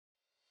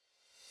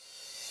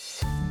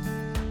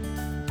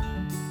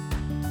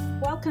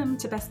Welcome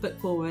to Best Book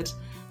Forward,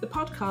 the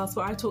podcast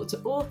where I talk to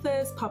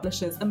authors,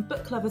 publishers and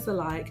book lovers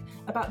alike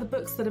about the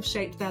books that have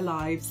shaped their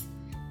lives.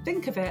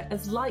 Think of it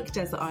as like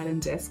Desert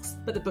Island Discs,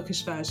 but the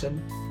bookish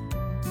version.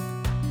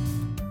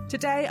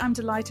 Today I'm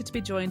delighted to be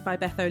joined by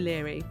Beth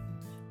O'Leary.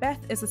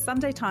 Beth is a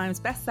Sunday Times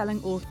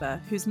best-selling author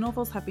whose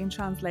novels have been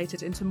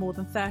translated into more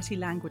than 30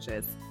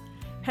 languages.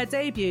 Her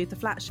debut, The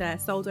Flat Share,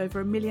 sold over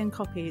 1 million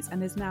copies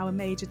and is now a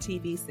major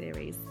TV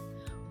series.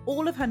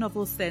 All of her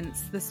novels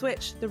since, The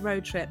Switch, The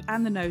Road Trip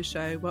and The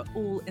No-Show were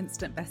all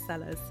instant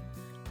bestsellers.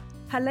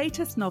 Her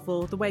latest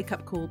novel, The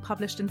Wake-Up Call,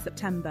 published in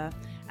September,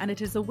 and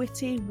it is a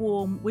witty,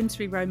 warm,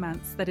 wintry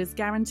romance that is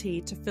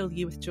guaranteed to fill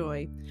you with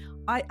joy.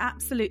 I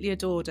absolutely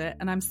adored it,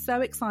 and I'm so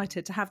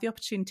excited to have the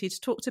opportunity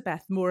to talk to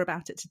Beth more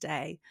about it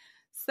today.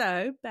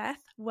 So,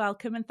 Beth,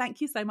 welcome and thank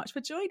you so much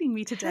for joining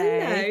me today.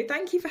 Hello,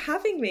 thank you for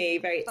having me.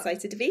 Very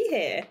excited to be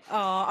here.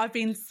 Oh, I've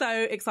been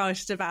so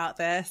excited about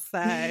this, so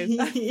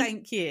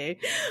thank you.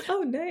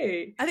 Oh, no.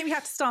 I think we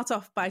have to start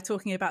off by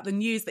talking about the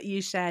news that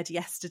you shared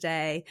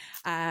yesterday,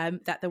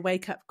 that The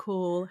Wake-Up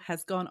Call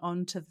has gone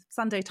on to the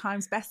Sunday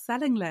Times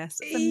best-selling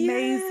list. It's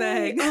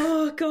amazing. Yeah.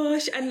 Oh,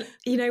 gosh. And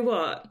you know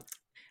what?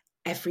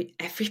 Every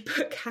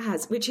book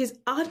has, which is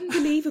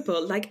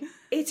unbelievable. Like,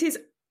 it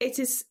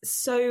is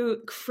so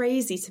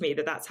crazy to me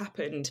that that's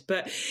happened.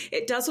 But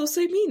it does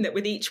also mean that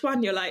with each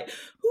one, you're like,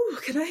 "Ooh,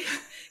 can I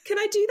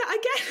do that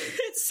again?"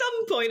 At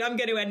some point, I'm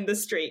going to end the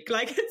streak.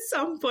 Like, at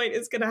some point,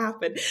 it's going to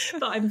happen.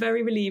 But I'm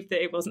very relieved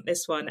that it wasn't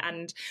this one.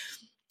 And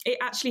it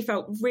actually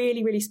felt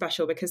really, really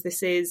special because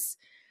this is,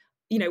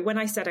 you know, when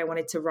I said I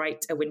wanted to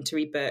write a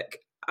wintry book,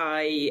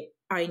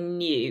 I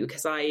knew,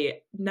 because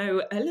I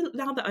know a little,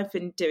 now that I've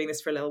been doing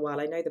this for a little while,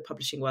 I know the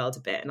publishing world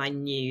a bit, and I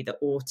knew that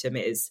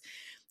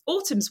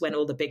autumn's when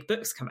all the big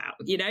books come out.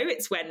 You know,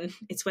 it's when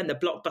the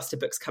blockbuster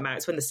books come out.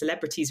 It's when the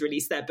celebrities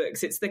release their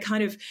books. It's the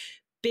kind of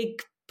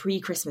big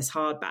pre-Christmas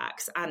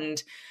hardbacks.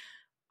 And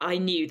I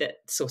knew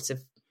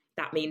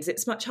that means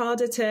it's much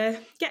harder to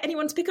get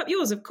anyone to pick up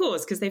yours, of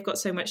course, because they've got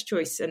so much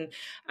choice. And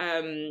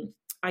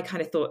I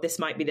kind of thought this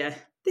might be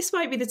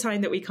the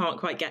time that we can't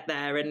quite get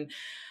there. And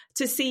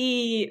to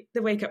see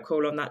The Wake-Up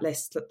Call on that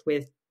list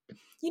with,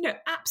 you know,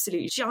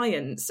 absolute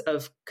giants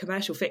of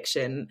commercial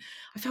fiction,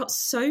 I felt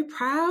so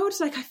proud.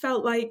 Like, I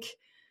felt like,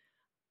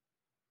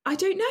 I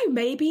don't know,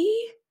 maybe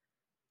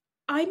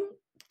I'm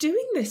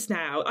doing this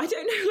now. I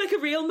don't know, like a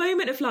real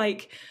moment of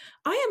like,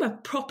 I am a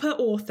proper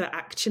author,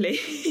 actually.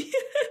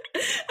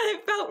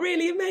 It felt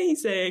really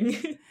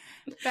amazing.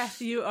 Beth,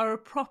 you are a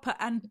proper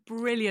and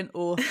brilliant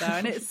author,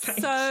 and it's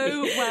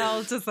so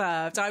well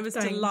deserved. I was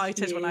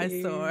delighted when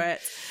I saw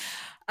it.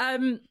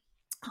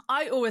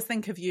 I always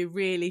think of you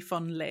really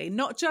fondly,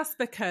 not just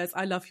because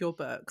I love your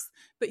books,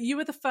 but you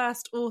were the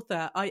first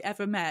author I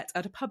ever met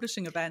at a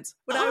publishing event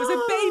when I was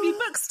a baby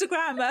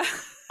bookstagrammer.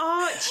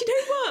 Oh, do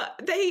you know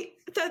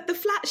what? The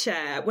Flat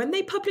Share, when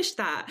they published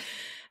that,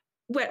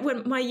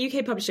 when my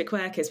UK publisher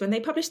Quercus, when they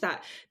published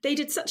that, they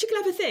did such a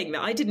clever thing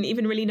that I didn't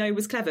even really know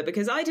was clever,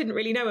 because I didn't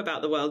really know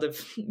about the world of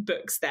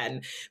books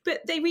then.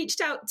 But they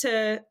reached out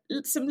to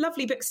some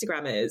lovely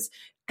bookstagrammers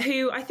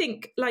who, I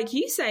think, like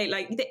you say,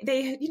 like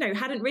they you know,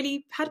 hadn't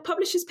really had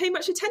publishers pay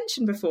much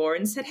attention before,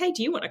 and said, "Hey,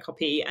 do you want a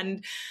copy?"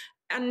 And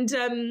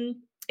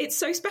it's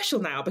so special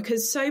now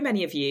because so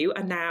many of you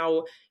are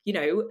now, you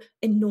know,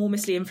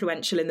 enormously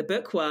influential in the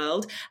book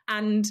world.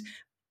 And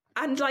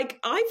like,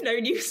 I've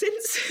known you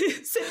since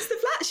the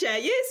Flat Share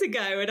years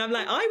ago. And I'm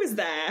like, I was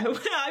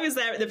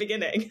there at the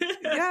beginning.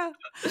 Yeah.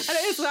 And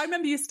it is. I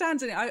remember you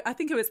standing, I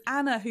think it was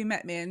Anna who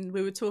met me, and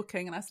we were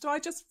talking, and I said, "Oh, I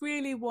just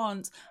really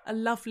want a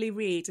lovely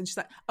read." And she's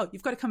like, "Oh,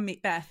 you've got to come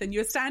meet Beth." And you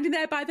were standing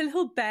there by the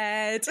little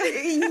bed.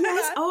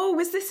 Yes. Oh,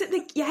 was this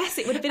yes,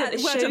 it would have been at the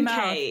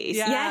showcase.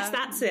 Yeah. Yes,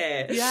 that's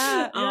it.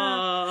 Yeah.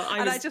 Oh,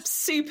 I was just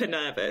super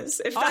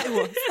nervous. I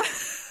was.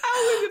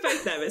 Oh, we were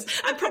both nervous.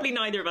 And probably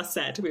neither of us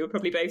said. We were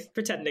probably both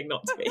pretending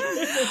not to be.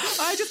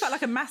 I just felt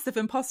like a massive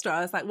imposter.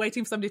 I was like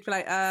waiting for somebody to be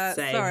like,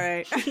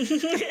 sorry.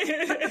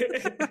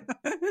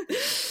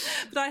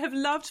 But I have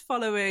loved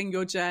following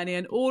your journey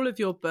and all of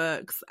your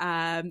books.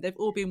 They've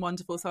all been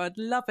wonderful. So I'd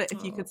love it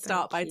if you could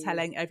start by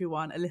telling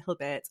everyone a little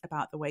bit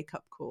about The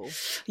Wake-Up Call.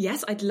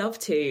 Yes, I'd love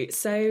to.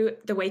 So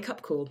The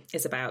Wake-Up Call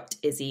is about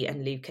Izzy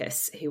and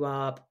Lucas, who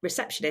are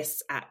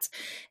receptionists at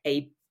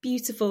a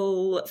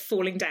beautiful,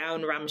 falling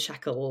down,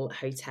 ramshackle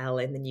hotel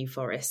in the New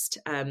Forest.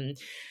 And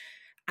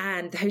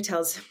the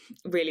hotel's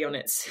really on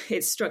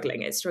it's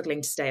struggling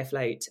to stay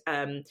afloat.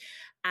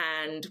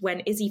 And when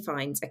Izzy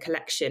finds a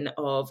collection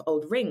of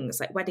old rings,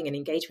 like wedding and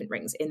engagement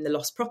rings, in the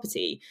lost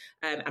property,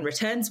 and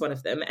returns one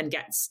of them and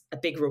gets a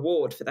big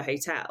reward for the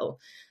hotel,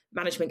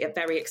 management get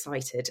very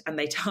excited and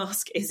they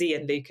task Izzy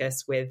and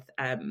Lucas with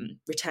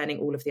returning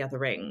all of the other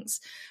rings.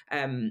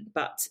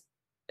 But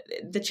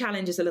the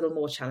challenge is a little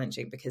more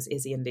challenging because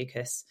Izzy and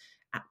Lucas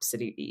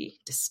absolutely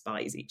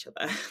despise each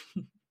other.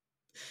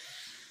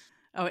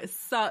 Oh, it's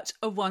such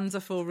a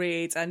wonderful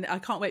read, and I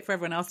can't wait for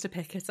everyone else to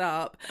pick it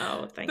up.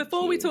 Oh, thank you.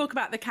 Before we talk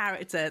about the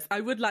characters,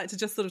 I would like to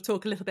just sort of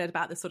talk a little bit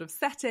about the sort of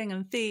setting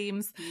and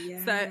themes.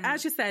 Yeah. So,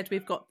 as you said,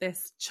 we've got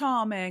this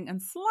charming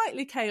and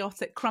slightly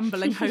chaotic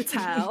crumbling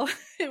hotel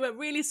who are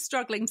really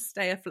struggling to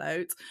stay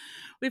afloat.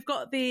 We've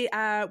got the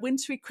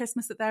wintry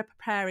Christmas that they're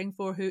preparing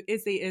for, who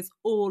Izzy is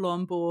all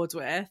on board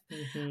with.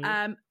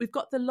 Mm-hmm. We've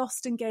got the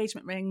lost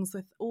engagement rings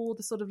with all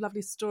the sort of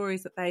lovely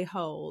stories that they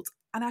hold.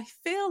 And I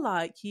feel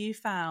like you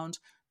found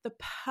the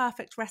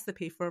perfect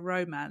recipe for a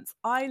romance.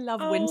 I love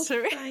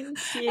winter. Thank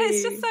you.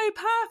 It's just so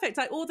perfect.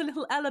 Like all the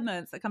little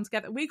elements that come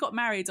together. We got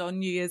married on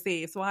New Year's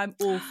Eve, so I'm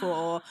all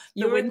for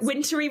You're a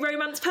wintry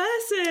romance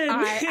person.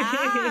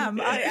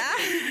 I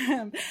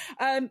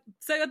am.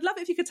 So I'd love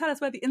it if you could tell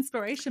us where the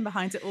inspiration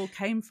behind it all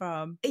came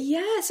from.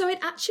 Yeah, so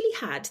I'd actually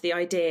had the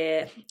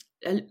idea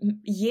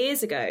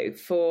years ago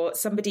for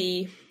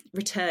somebody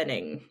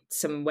returning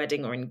some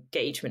wedding or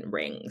engagement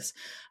rings,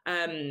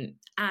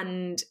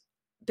 and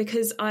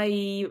because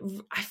I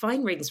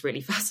find rings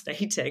really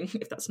fascinating,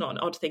 if that's not an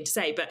odd thing to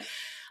say, but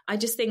I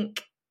just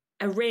think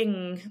a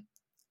ring,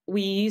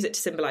 we use it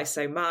to symbolize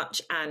so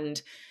much,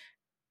 and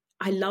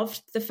I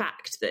loved the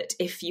fact that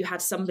if you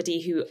had somebody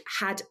who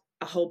had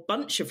a whole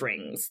bunch of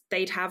rings,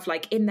 they'd have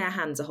like in their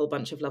hands a whole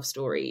bunch of love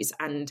stories,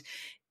 and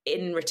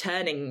in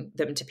returning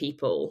them to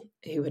people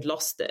who had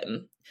lost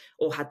them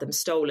or had them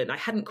stolen, I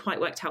hadn't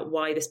quite worked out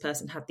why this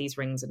person had these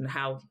rings and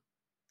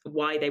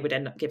why they would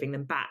end up giving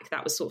them back.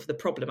 That was sort of the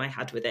problem I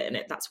had with it,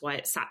 and that's why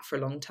it sat for a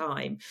long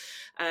time.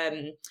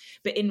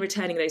 But in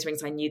returning those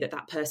rings, I knew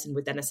that person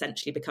would then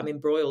essentially become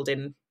embroiled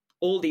in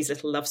all these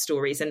little love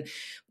stories. And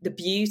the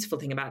beautiful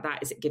thing about that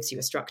is it gives you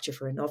a structure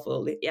for a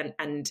novel,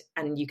 and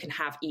you can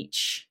have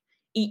each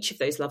of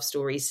those love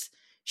stories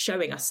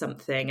showing us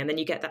something, and then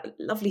you get that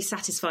lovely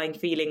satisfying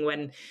feeling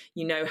when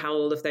you know how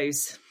all of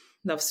those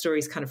love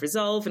stories kind of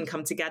resolve and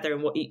come together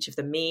and what each of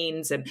them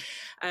means. And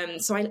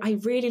so I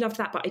really loved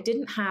that, but I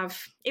didn't have,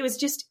 it was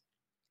just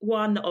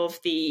one of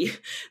the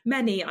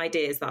many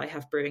ideas that I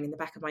have brewing in the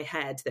back of my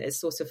head that is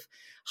sort of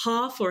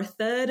half or a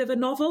third of a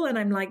novel, and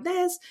I'm like,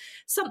 there's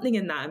something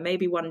in that, and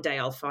maybe one day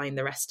I'll find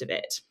the rest of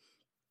it.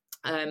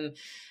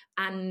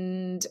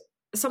 And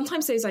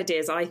sometimes those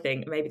ideas, I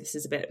think, maybe this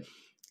is a bit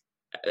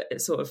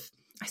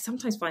I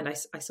sometimes find I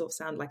sort of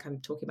sound like I'm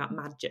talking about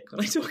magic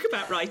when I talk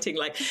about writing,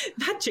 like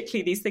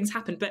magically these things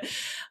happen. But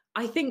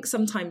I think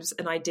sometimes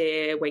an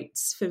idea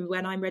waits for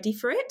when I'm ready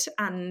for it.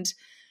 And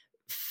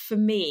for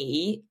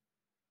me,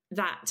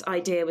 that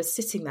idea was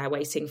sitting there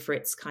waiting for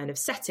its kind of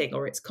setting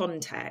or its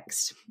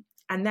context.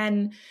 And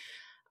then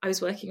I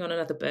was working on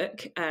another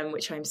book,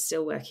 which I'm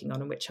still working on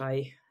and which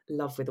I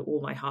love with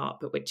all my heart,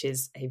 but which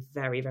is a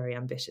very, very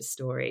ambitious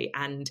story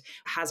and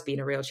has been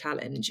a real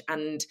challenge.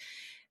 And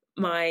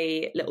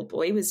my little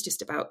boy was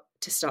just about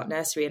to start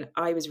nursery, and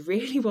I was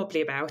really wobbly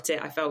about it.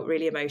 I felt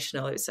really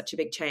emotional. It was such a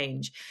big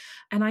change.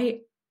 And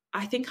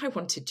I think I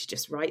wanted to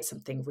just write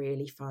something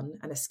really fun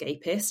and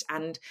escapist.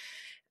 And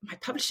my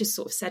publishers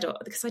sort of said,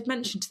 because I'd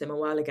mentioned to them a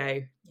while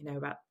ago,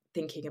 about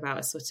thinking about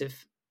a sort of,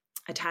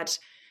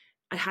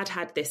 I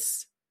had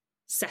this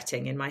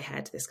setting in my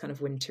head, this kind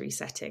of wintry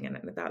setting, and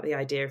about the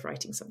idea of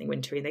writing something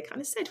wintry. And they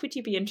kind of said, would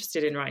you be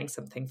interested in writing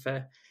something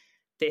for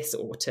this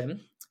autumn?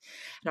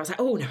 And I was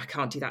like, oh no, I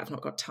can't do that. I've not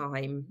got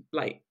time.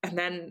 And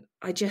then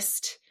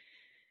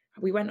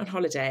we went on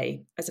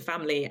holiday as a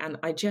family, and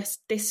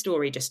this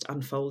story just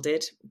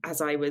unfolded as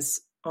I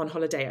was on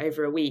holiday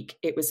over a week.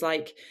 It was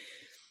like,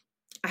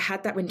 I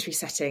had that wintry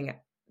setting,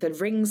 the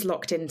rings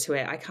locked into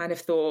it. I kind of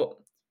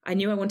thought, I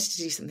knew I wanted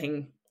to do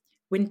something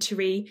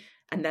wintry.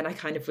 And then I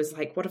kind of was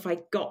like, what have I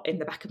got in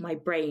the back of my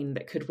brain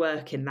that could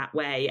work in that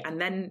way?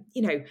 And then,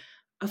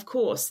 of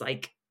course,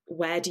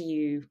 where do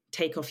you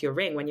take off your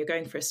ring when you're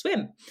going for a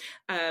swim?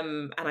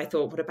 And I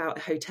thought, what about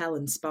a hotel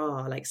and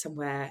spa,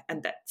 somewhere?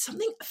 And that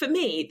something, for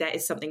me, there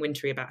is something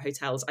wintry about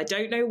hotels. I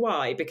don't know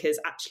why, because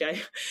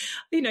actually,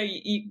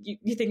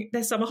 you think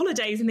there's summer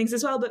holidays and things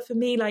as well. But for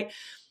me,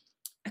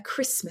 a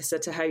Christmas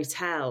at a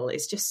hotel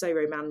is just so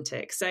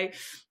romantic. So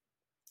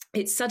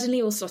it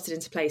suddenly all slotted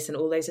into place, and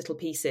all those little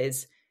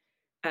pieces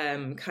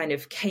kind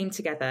of came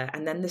together.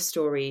 And then the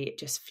story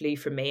just flew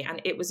from me.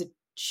 And it was a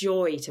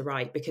joy to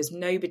write because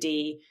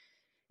nobody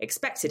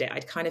expected it.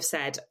 I'd kind of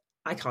said,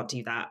 I can't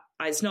do that.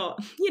 It's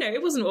not,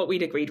 it wasn't what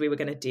we'd agreed we were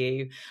going to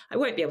do. I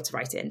won't be able to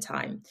write it in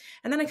time.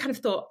 And then I kind of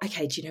thought,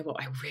 okay, do you know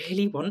what? I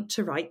really want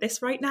to write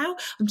this right now.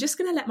 I'm just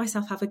going to let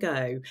myself have a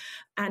go.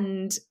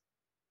 And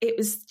it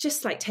was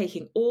just like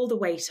taking all the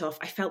weight off.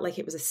 I felt like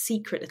it was a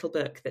secret little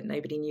book that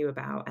nobody knew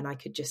about, and I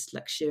could just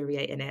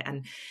luxuriate in it.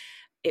 And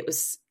it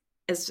was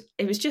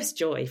just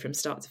joy from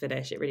start to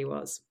finish. It really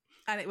was.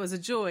 And it was a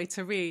joy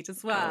to read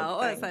as well.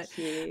 Thank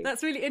you.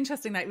 That's really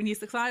interesting.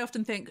 Because I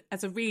often think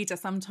as a reader,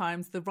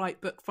 sometimes the right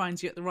book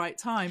finds you at the right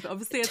time. But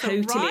obviously, as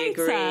a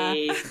writer,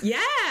 agree.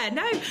 Yeah,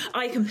 no,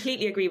 I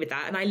completely agree with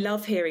that. And I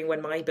love hearing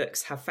when my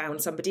books have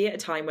found somebody at a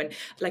time when,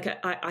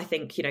 I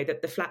think,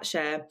 that the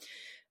Flatshare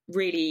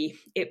really,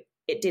 it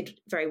it did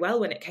very well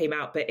when it came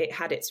out, but it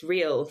had its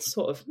real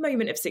sort of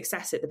moment of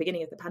success at the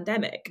beginning of the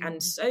pandemic.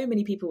 And so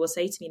many people will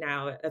say to me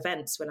now at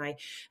events when I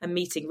am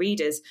meeting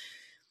readers,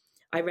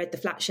 I read The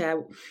Flat Share,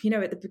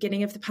 at the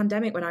beginning of the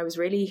pandemic when I was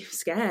really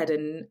scared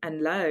and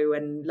low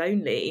and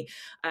lonely.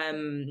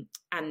 And,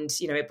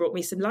 it brought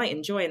me some light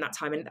and joy in that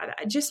time. And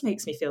it just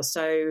makes me feel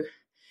so,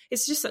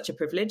 it's just such a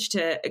privilege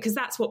because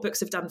that's what books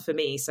have done for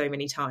me so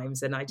many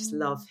times. And I just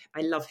love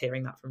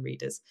hearing that from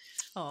readers.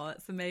 Oh,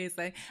 that's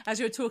amazing. As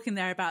you were talking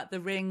there about the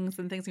rings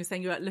and things, you were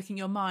saying you were looking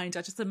your mind.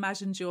 I just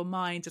imagined your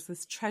mind as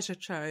this treasure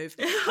trove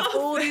of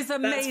all these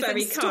amazing that's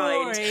very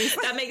stories.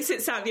 Kind. That makes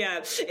it sound,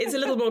 it's a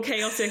little more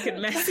chaotic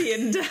and messy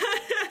and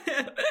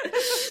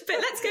but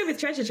let's go with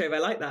treasure trove. I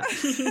like that.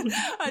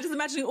 I'm just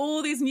imagining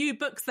all these new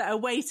books that are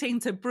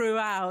waiting to brew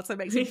out. So it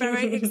makes me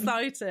very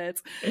excited.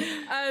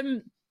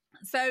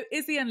 So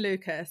Izzy and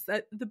Lucas,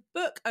 the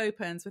book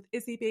opens with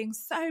Izzy being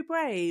so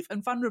brave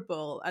and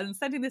vulnerable and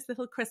sending this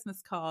little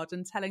Christmas card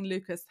and telling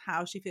Lucas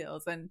how she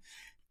feels, and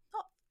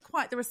not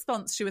quite the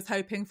response she was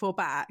hoping for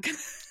back.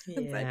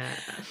 Yeah.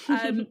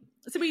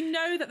 So we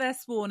know that they're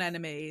sworn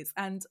enemies,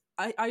 and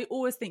I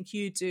always think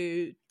you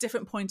do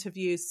different point of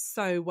views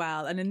so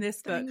well. And in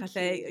this book, I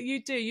think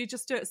you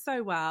just do it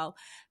so well.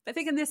 But I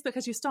think in this book,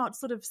 as you start to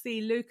sort of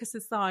see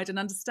Lucas's side and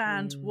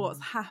understand what's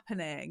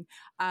happening,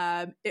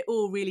 it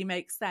all really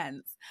makes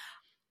sense.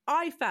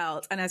 I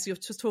felt, and as you're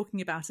just talking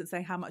about it,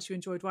 saying how much you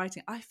enjoyed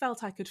writing, I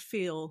felt I could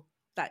feel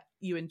that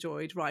you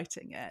enjoyed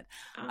writing it.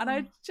 And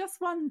I just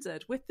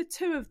wondered, with the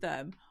two of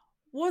them,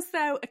 was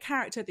there a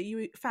character that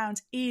you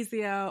found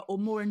easier or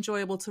more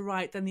enjoyable to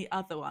write than the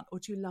other one, or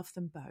do you love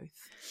them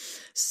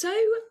both? So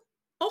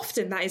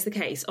often that is the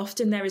case.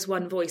 Often there is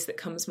one voice that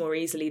comes more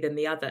easily than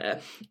the other.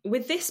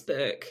 With this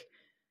book,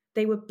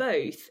 they were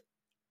both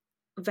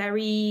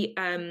very,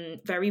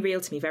 very real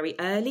to me very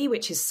early,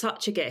 which is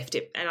such a gift.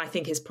 And I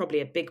think is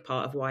probably a big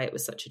part of why it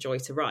was such a joy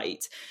to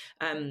write,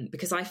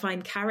 because I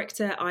find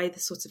character either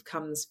sort of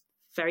comes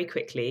very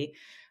quickly,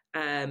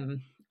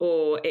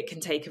 or it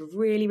can take a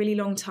really, really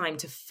long time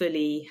to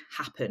fully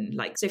happen.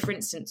 Like, so for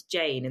instance,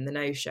 Jane in the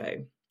No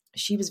Show,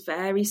 she was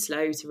very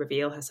slow to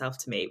reveal herself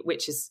to me,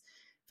 which is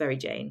very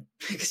Jane,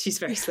 because she's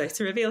very slow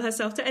to reveal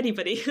herself to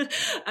anybody.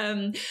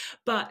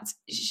 But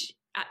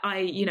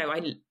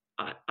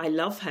I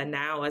love her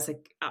now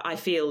I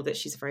feel that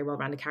she's a very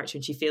well-rounded character,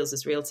 and she feels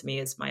as real to me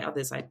as my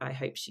others. I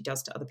hope she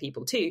does to other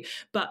people too.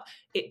 But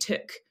it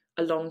took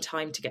a long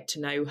time to get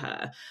to know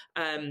her.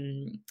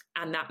 And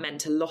that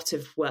meant a lot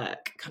of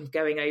work kind of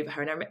going over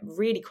her. And I'm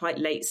really quite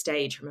late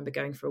stage. I remember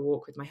going for a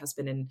walk with my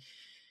husband and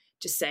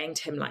just saying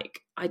to him,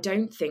 like, I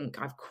don't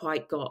think I've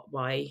quite got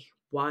why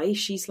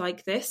she's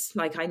like this.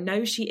 Like, I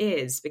know she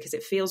is, because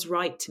it feels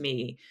right to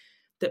me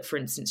that, for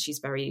instance, she's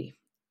very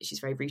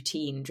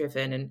routine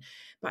driven,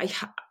 but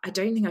I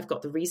don't think I've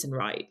got the reason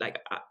right. Like,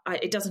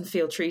 it doesn't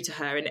feel true to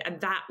her.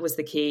 And that was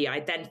the key. I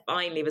then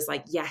finally was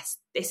like, yes,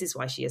 this is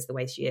why she is the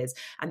way she is.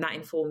 And that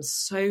informs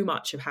so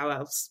much of how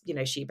else,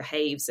 she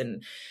behaves.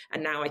 And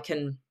now I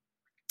can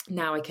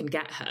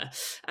get her.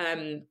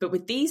 But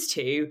with these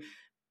two,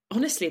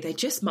 honestly, they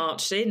just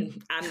marched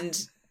in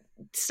and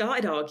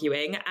started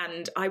arguing,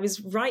 and I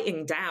was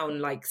writing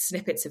down like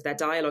snippets of their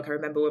dialogue. I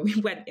remember when we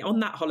went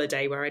on that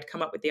holiday where I'd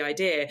come up with the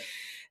idea,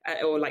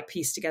 or like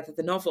pieced together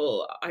the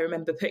novel, I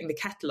remember putting the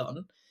kettle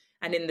on,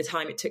 and in the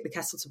time it took the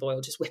kettle to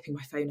boil, just whipping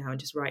my phone out and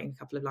just writing a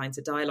couple of lines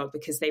of dialogue,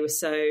 because they were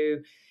so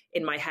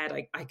in my head.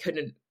 I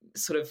couldn't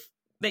sort of,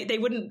 they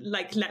wouldn't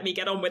like let me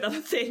get on with other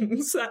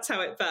things. That's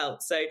how it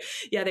felt. So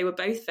yeah, they were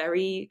both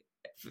very,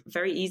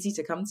 very easy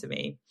to come to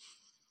me.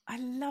 I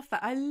love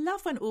that. I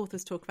love when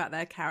authors talk about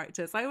their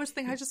characters. I always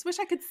think, I just wish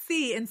I could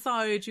see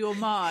inside your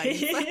mind.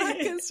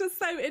 It's just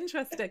so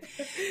interesting.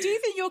 Do you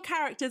think your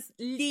characters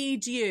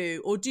lead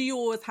you, or do you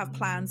always have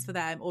plans for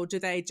them, or do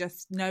they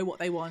just know what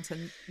they want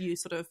and you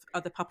sort of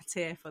are the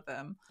puppeteer for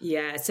them?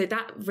 Yeah, so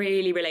that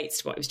really relates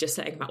to what I was just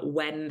saying about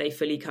when they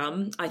fully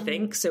come, I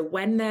think. So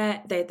when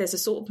there's a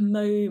sort of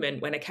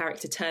moment when a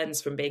character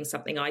turns from being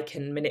something I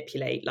can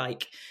manipulate,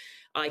 like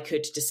I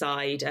could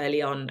decide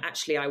early on,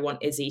 actually, I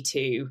want Izzy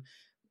to,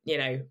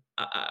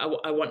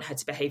 I want her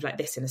to behave like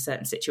this in a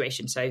certain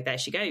situation. So there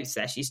she goes.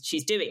 There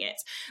she's doing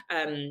it.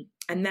 And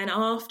then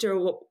after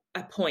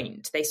a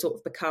point, they sort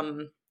of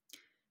become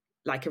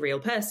like a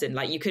real person.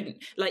 Like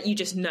you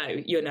just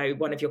know,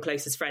 one of your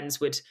closest friends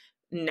would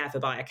never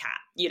buy a cat.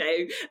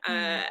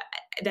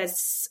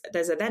 There's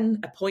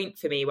then a point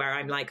for me where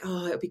I'm like,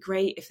 oh, it would be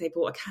great if they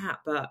bought a cat,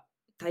 but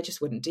they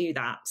just wouldn't do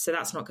that. So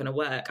that's not going to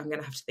work. I'm going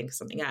to have to think of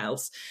something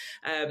else.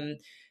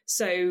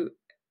 So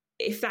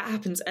if that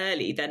happens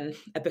early, then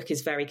a book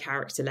is very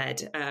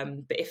character-led.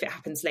 But if it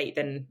happens late,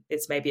 then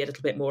it's maybe a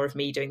little bit more of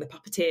me doing the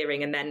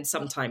puppeteering. And then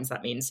sometimes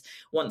that means,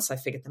 once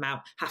I've figured them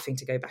out, having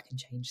to go back and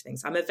change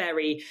things. I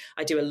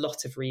do a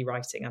lot of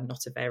rewriting. I'm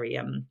not a very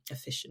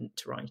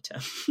efficient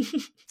writer.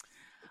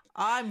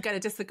 I'm going to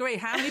disagree.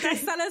 How many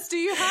bestsellers do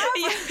you have?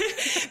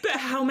 Yeah. But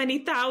how many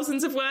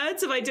thousands of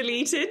words have I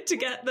deleted to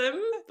get them?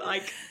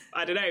 Like,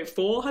 I don't know,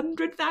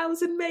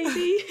 400,000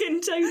 maybe in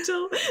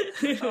total.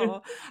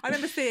 Oh, I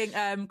remember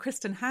seeing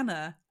Kristen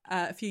Hanna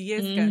a few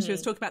years ago. She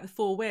was talking about the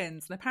Four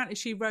Winds, and apparently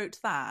she wrote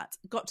that,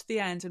 got to the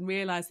end and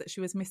realised that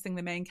she was missing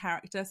the main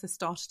character, so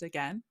started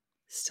again.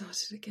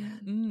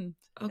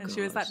 Oh, and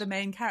she was like the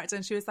main character,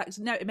 and she was like,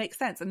 no, it makes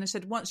sense. And she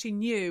said once she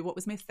knew what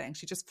was missing,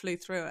 she just flew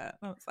through it.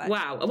 Like,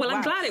 wow. Well,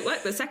 I'm glad it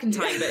worked the second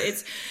time, but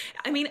it's,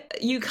 I mean,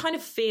 you kind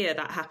of fear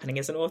that happening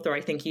as an author.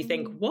 I think you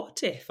think,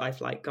 what if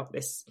I've like got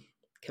this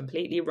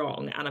completely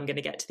wrong and I'm going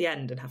to get to the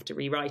end and have to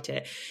rewrite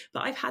it? But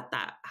I've had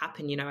that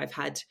happen. You know, I've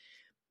had,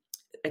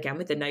 again,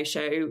 with the No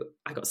Show,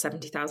 I got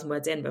 70,000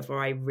 words in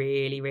before I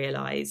really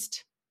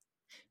realised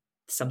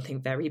something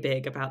very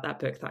big about that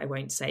book that I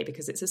won't say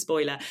because it's a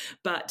spoiler.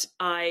 But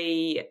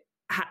I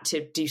had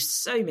to do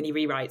so many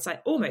rewrites. I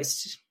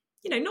almost,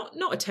 you know,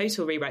 not a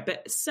total rewrite,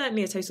 but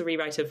certainly a total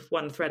rewrite of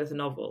one thread of the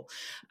novel.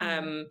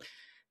 But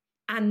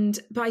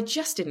I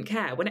just didn't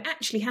care. When it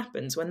actually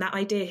happens, when that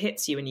idea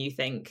hits you and you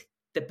think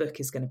the book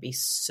is going to be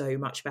so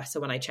much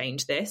better when I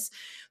change this,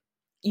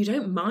 you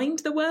don't mind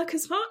the work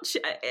as much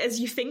as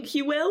you think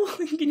you will.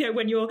 You know,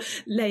 when you're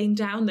laying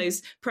down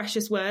those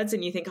precious words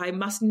and you think, I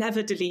must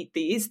never delete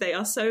these. They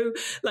are so,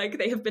 like,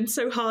 they have been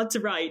so hard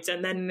to write.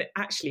 And then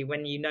actually,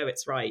 when you know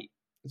it's right,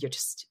 you're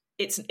just,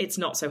 it's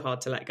not so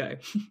hard to let go.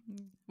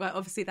 Well,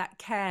 obviously that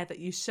care that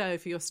you show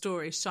for your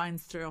story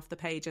shines through off the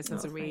pages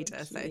as a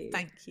reader. So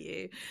thank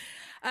you.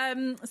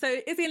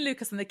 So Izzy and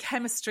Lucas and the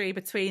chemistry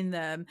between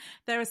them,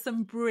 there are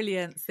some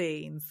brilliant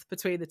scenes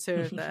between the two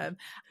of them.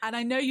 And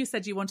I know you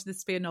said you wanted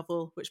this to be a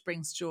novel which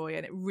brings joy,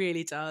 and it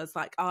really does.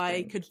 Like,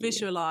 I could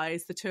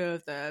visualize the two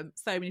of them,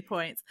 so many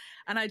points.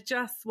 And I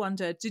just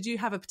wondered, did you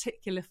have a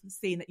particular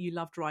scene that you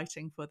loved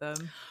writing for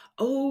them?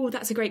 Oh,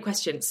 that's a great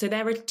question. So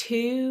there are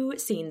two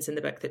scenes in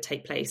the book that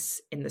take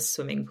place in the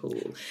swimming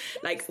pool.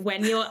 Like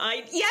when you're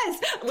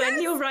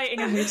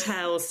writing a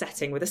hotel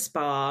setting with a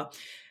spa,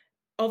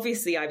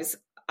 obviously I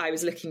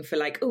was looking for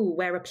like, oh,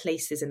 where are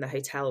places in the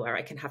hotel where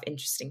I can have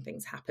interesting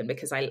things happen?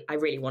 Because I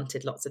really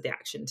wanted lots of the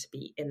action to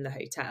be in the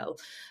hotel.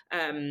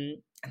 And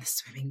the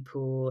swimming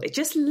pool, it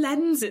just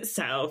lends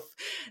itself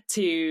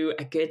to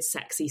a good,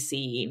 sexy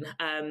scene.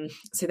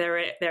 So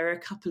there are a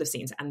couple of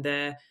scenes, and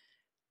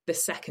the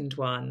second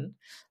one,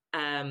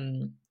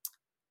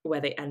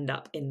 where they end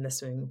up in the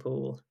swimming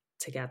pool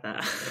together.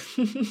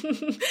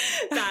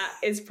 That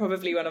is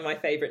probably one of my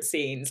favourite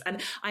scenes.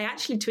 And I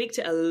actually tweaked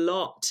it a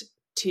lot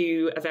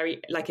to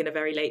in a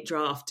very late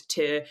draft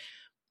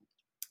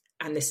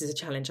and this is a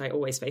challenge I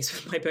always face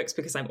with my books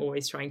because I'm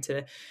always trying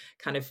to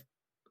kind of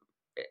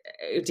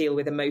deal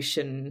with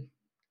emotion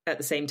at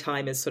the same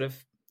time as sort of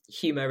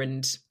humour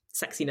and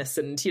sexiness.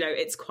 And, you know,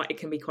 it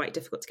can be quite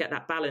difficult to get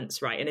that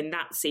balance right. And in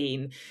that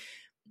scene,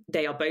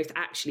 they are both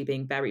actually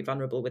being very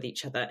vulnerable with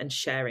each other and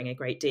sharing a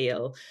great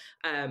deal.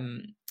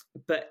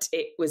 But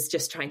it was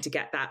just trying to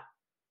get that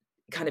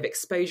kind of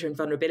exposure and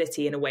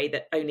vulnerability in a way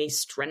that only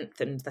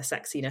strengthened the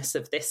sexiness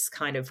of this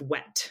kind of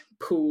wet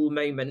pool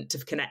moment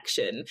of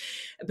connection,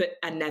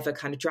 and never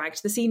kind of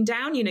dragged the scene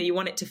down. You know, you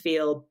want it to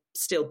feel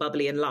still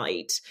bubbly and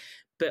light,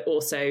 but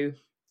also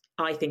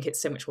I think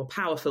it's so much more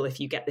powerful if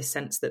you get this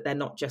sense that they're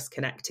not just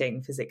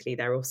connecting physically,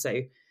 they're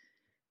also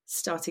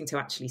starting to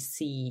actually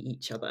see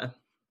each other.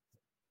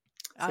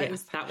 So I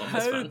was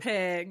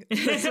hoping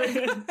because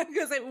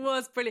it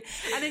was brilliant.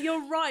 And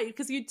you're right,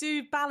 because you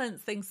do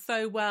balance things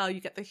so well. You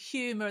get the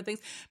humour and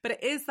things, but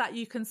it is that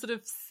you can sort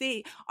of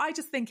see. I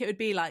just think it would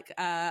be like,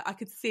 I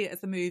could see it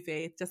as a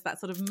movie, just that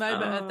sort of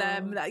moment of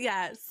them.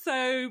 Yeah,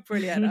 so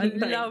brilliant. I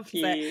loved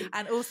it.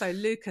 And also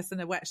Lucas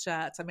in a wet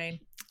shirt. I mean,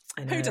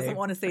 who doesn't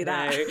want to see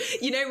that?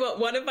 You know what?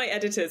 One of my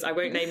editors, I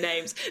won't name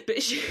names, but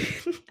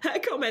her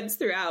comments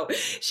throughout,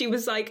 she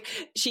was like,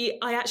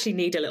 I actually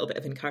need a little bit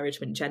of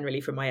encouragement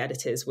generally from my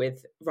editors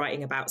with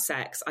writing about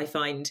sex. I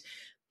find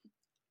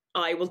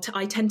I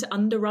tend to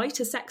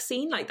underwrite a sex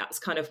scene. Like that's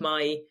kind of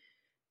I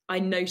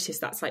notice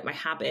that's like my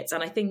habit.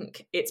 And I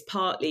think it's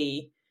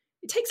partly,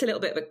 it takes a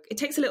little bit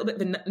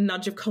of a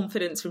nudge of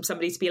confidence from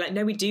somebody to be like,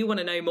 no, we do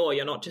want to know more.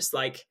 You're not just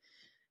like,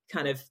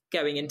 kind of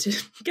going into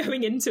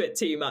it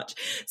too much.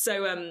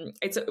 So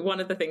it's one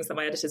of the things that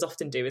my editors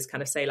often do is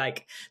kind of say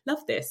like,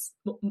 love this,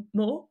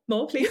 more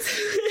please.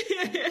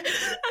 And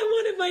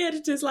one of my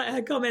editors, like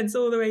her comments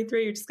all the way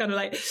through, just kind of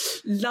like,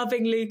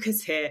 loving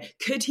Lucas here,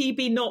 could he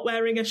be not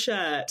wearing a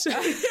shirt?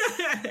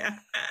 And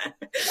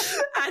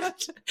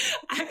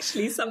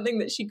actually something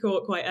that she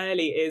caught quite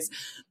early is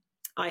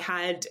I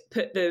had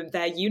put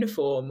their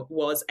uniform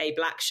was a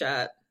black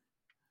shirt.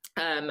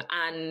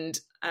 And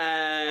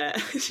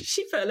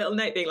she put a little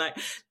note being like,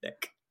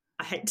 look,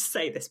 I hate to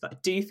say this, but I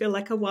do feel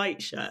like a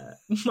white shirt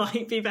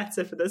might be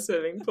better for the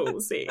swimming pool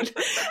scene. And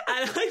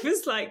I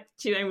was like,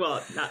 do you know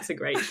what? That's a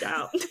great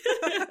shout.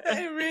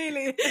 It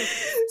really is.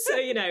 So,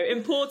 you know,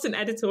 important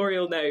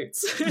editorial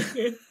notes.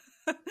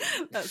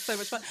 That's so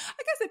much fun.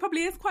 I guess it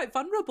probably is quite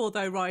vulnerable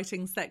though,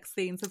 writing sex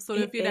scenes of sort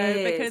of,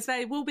 because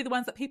they will be the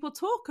ones that people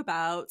talk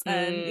about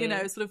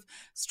and, sort of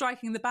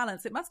striking the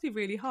balance. It must be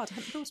really hard. I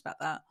hadn't thought about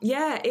that.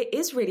 Yeah, it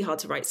is really hard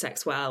to write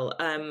sex well.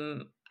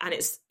 And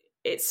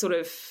it's sort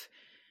of,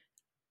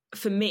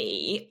 for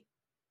me,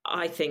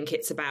 I think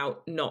it's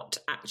about not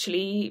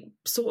actually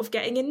sort of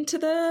getting into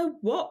the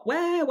what,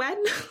 where,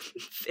 when,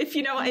 if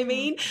you know what I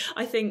mean.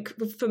 I think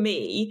for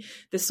me,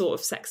 the sort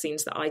of sex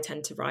scenes that I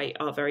tend to write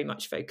are very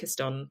much focused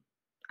on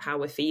how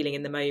we're feeling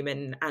in the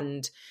moment.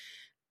 And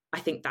I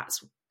think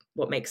that's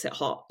what makes it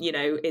hot,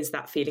 is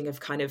that feeling of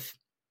kind of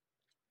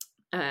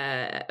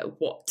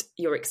what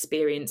you're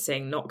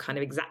experiencing, not kind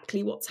of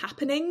exactly what's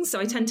happening. So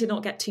I tend to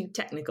not get too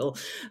technical,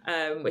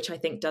 which I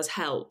think does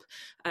help.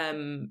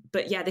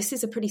 But yeah, this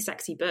is a pretty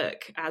sexy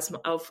book as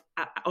of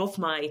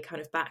my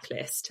kind of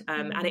backlist.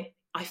 And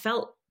I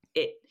felt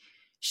it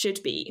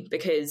should be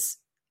because,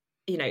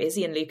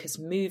 Izzy and Lucas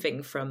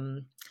moving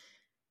from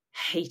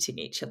hating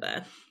each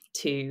other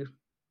to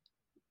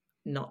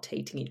not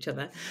hating each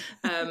other.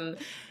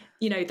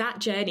 That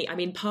journey, I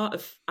mean, part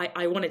of,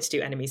 I wanted to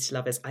do Enemies to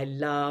Lovers. I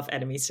love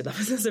Enemies to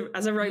Lovers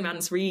as a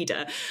romance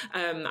reader.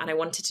 And I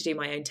wanted to do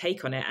my own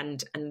take on it.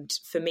 And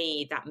for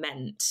me, that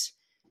meant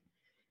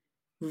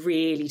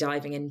really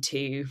diving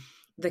into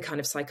the kind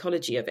of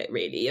psychology of it,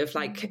 really, of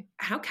like,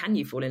 how can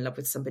you fall in love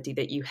with somebody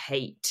that you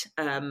hate?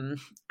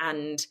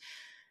 And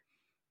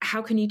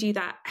how can you do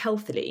that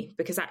healthily?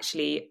 Because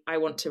actually, I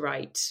want to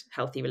write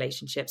healthy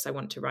relationships. I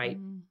want to write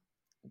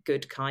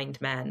good, kind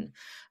men.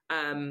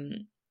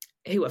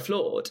 Who are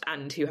flawed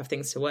and who have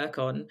things to work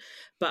on,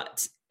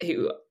 but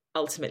who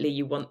ultimately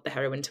you want the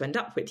heroine to end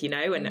up with,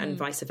 and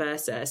vice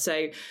versa.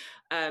 So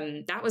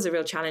that was a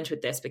real challenge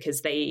with this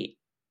because they're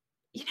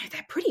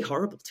pretty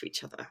horrible to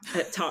each other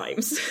at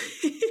times.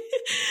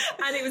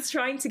 And it was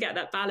trying to get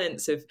that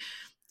balance of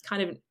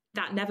kind of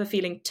that never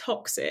feeling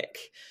toxic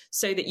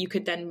so that you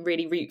could then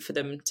really root for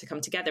them to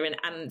come together.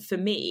 And for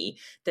me,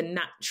 the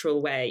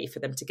natural way for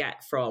them to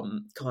get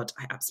from, God,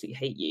 I absolutely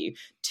hate you,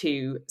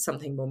 to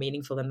something more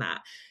meaningful than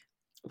that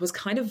was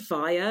kind of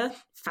via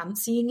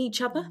fancying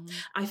each other.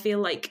 I feel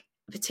like,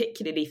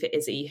 particularly for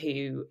Izzy,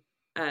 who,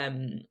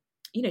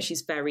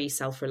 she's very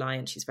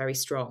self-reliant, she's very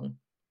strong,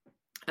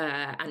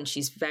 and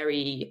she's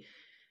very,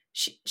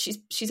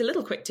 she's a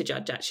little quick to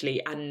judge,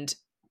 actually, and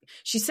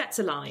she sets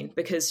a line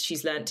because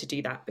she's learned to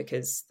do that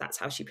because that's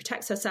how she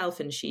protects herself.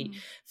 And she,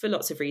 for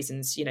lots of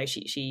reasons,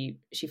 she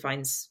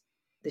finds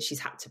that she's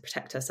had to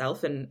protect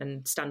herself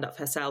and stand up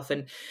for herself.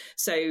 And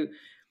so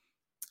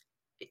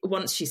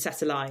once she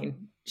set a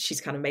line, she's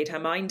kind of made her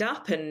mind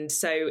up. And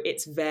so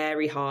it's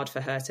very hard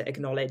for her to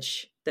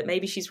acknowledge that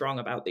maybe she's wrong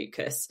about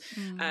Lucas.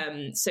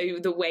 So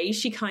the way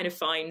she kind of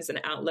finds an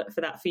outlet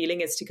for that feeling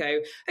is to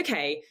go,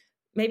 okay,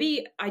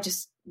 maybe I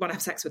just want to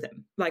have sex with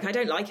him. Like, I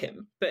don't like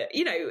him, but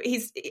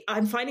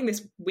I'm finding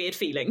this weird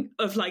feeling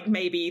of like,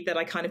 maybe that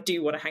I kind of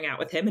do want to hang out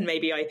with him. And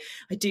maybe I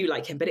do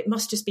like him, but it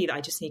must just be that I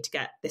just need to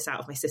get this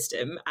out of my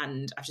system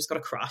and I've just got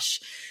a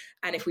crush.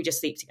 And if we just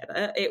sleep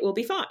together, it will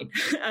be fine.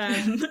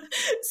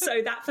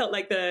 So that felt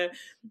like a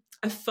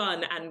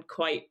fun and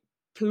quite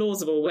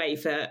plausible way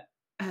for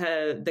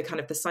the kind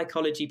of the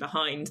psychology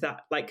behind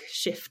that, like,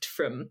 shift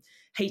from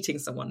hating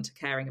someone to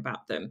caring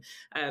about them,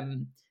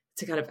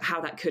 to kind of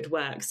how that could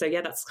work. So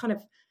yeah, that's kind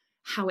of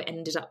how it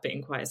ended up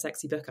being quite a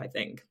sexy book, I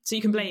think. So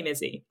you can blame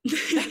Izzy.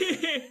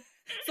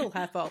 It's all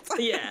her fault.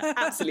 Yeah,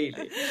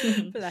 absolutely.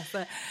 Bless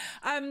her.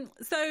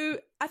 So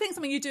I think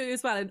something you do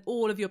as well in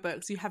all of your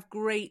books, you have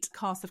great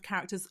cast of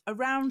characters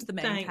around the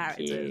main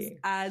characters. You.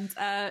 And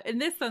in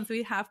this one, so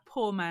we have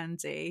Poor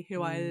Mandy,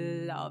 who I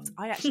loved.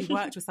 I actually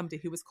worked with somebody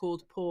who was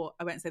called Poor.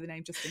 I won't say the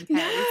name just in case.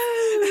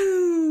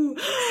 No!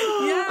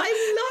 Yeah.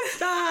 I love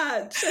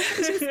that.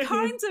 She's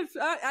kind of,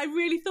 I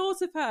really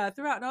thought of her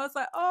throughout, and I was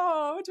like,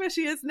 oh, where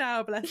she is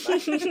now, bless her.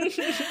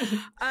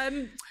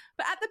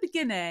 But at the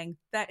beginning,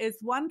 there is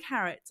one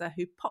character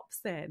who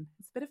pops in.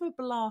 It's a bit of a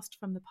blast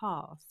from the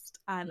past.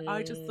 And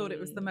I just thought it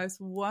was the most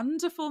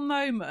wonderful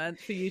moment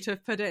for you to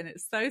have put in.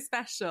 It's so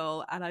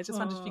special. And I just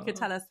wondered if you could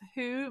tell us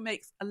who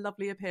makes a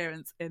lovely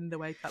appearance in the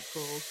Wake Up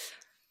Call.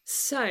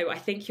 So I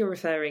think you're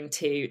referring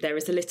to, there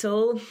is a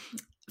little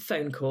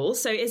phone call.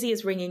 So Izzy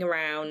is ringing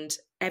around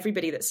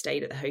everybody that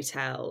stayed at the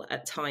hotel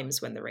at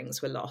times when the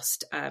rings were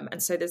lost.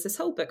 And so there's this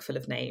whole book full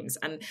of names.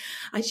 And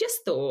I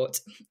just thought,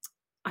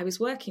 I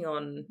was working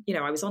on,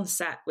 I was on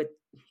set with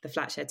the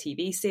Flatshare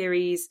TV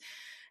series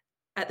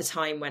at the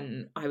time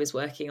when I was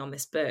working on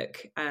this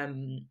book.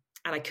 And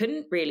I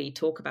couldn't really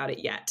talk about it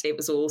yet. It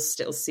was all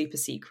still super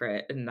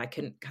secret and I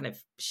couldn't kind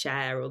of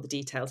share all the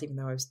details, even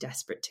though I was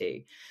desperate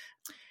to.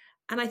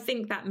 And I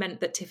think that meant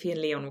that Tiffy and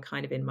Leon were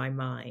kind of in my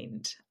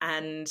mind.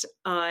 And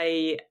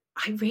I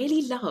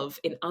really love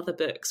in other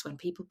books when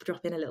people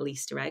drop in a little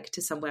Easter egg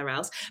to somewhere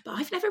else, but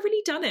I've never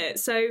really done it.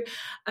 So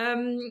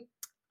I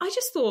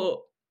just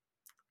thought,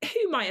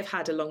 who might have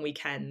had a long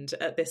weekend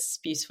at this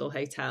beautiful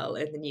hotel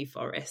in the New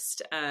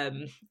Forest.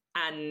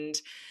 And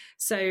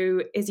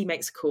so Izzy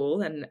makes a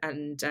call, and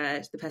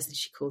the person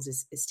she calls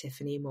is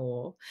Tiffany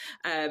Moore.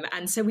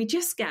 And so we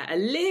just get a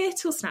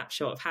little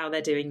snapshot of how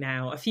they're doing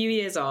now, a few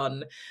years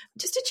on,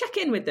 just to check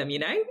in with them,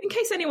 in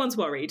case anyone's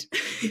worried.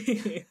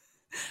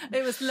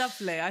 It was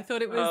lovely. I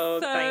thought it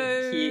was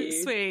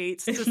so sweet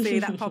to see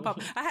that pop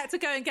up. I had to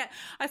go and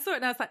I saw it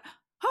and I was like,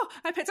 oh,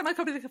 I picked up my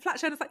copy of the flat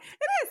show and I was like,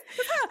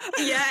 it's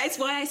her. Yeah, it's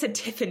why I said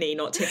Tiffany,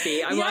 not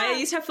Tiffy. Why I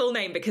used her full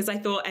name, because I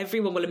thought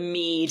everyone will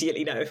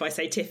immediately know if I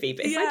say Tiffy.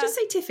 But if I just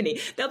say Tiffany,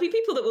 there'll be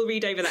people that will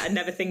read over that and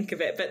never think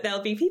of it. But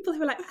there'll be people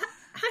who are like,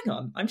 hang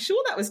on, I'm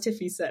sure that was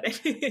Tiffy's surname.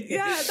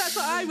 Yeah, that's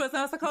what I was. And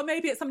I was like, oh,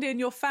 maybe it's somebody in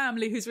your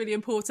family who's really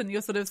important.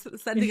 You're sort of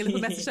sending a little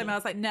message to them. I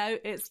was like, no,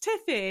 it's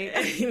Tiffy.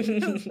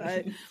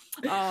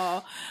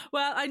 Oh,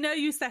 well, I know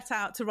you set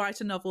out to write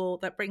a novel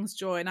that brings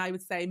joy, and I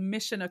would say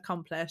mission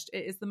accomplished.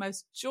 It is the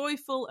most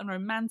joyful and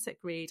romantic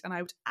read, and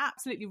I would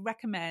absolutely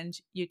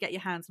recommend you get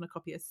your hands on a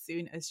copy as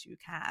soon as you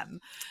can.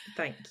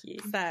 Thank you.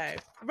 So,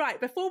 right,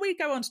 before we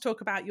go on to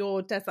talk about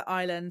your Desert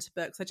Island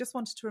books, I just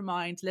wanted to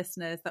remind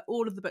listeners that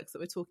all of the books that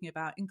we're talking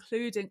about,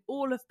 including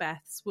all of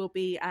Beth's, will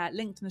be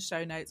linked in the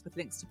show notes with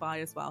links to buy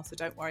as well. So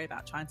don't worry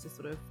about trying to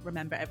sort of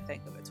remember everything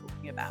that we're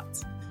talking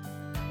about.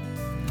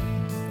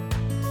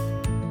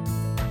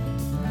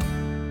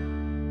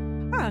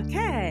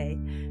 Okay,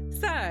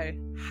 so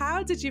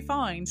how did you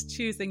find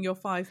choosing your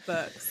 5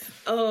 books?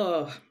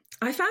 Oh,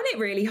 I found it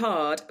really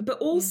hard, but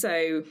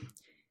also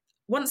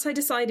once I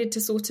decided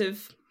to sort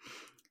of,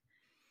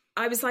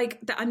 I was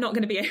like, that I'm not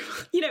going to be able,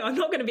 I'm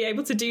not going to be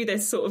able to do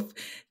this sort of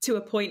to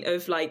a point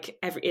of like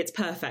it's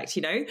perfect,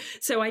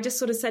 So I just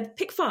sort of said,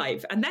 pick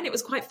 5. And then it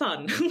was quite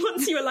fun.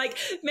 Once you were like,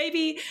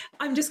 maybe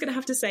I'm just going to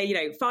have to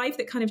say, 5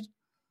 that kind of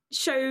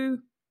show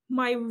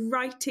my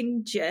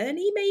writing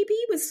journey, maybe,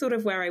 was sort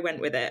of where I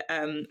went with it.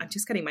 I'm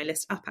just getting my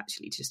list up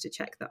actually, just to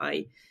check that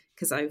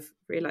because I've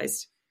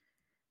realised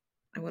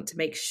I want to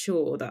make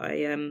sure that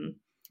I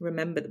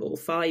remember them all.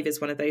 5 is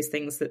one of those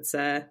things that's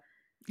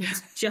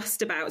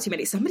just about too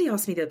many. Somebody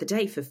asked me the other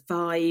day for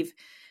 5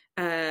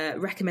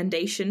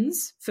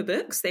 recommendations for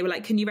books. They were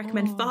like, can you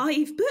recommend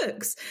 5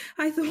 books?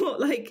 I thought,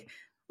 like,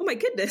 oh my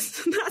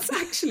goodness, that's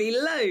actually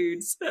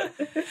loads.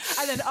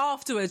 And then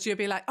afterwards you'll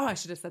be like, oh, I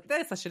should have said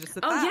this, I should have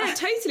said that. Oh yeah,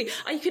 totally.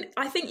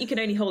 I think you can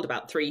only hold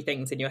about 3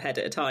 things in your head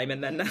at a time,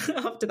 and then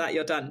after that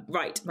you're done.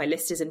 Right, my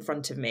list is in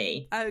front of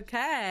me.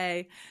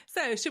 Okay,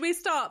 so should we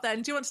start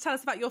then? Do you want to tell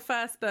us about your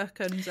first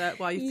book and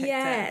why you picked it?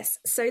 Yes,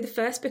 so the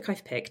first book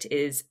I've picked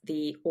is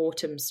The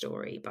Autumn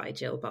Story by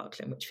Jill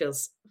Barkland, which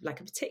feels like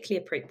a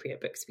particularly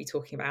appropriate book to be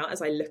talking about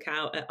as I look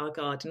out at our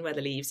garden where the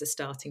leaves are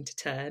starting to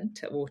turn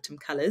to autumn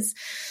colours.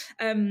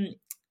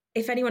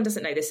 If anyone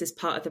doesn't know, this is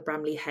part of the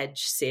Bramley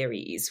Hedge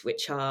series,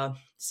 which are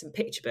some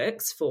picture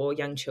books for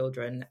young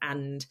children.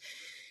 And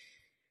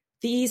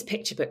these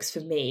picture books for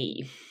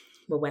me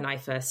were when I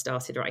first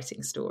started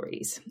writing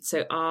stories.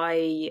 So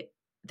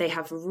they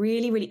have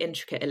really, really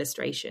intricate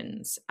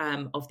illustrations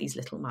of these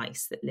little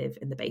mice that live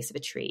in the base of a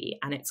tree.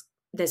 And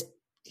there's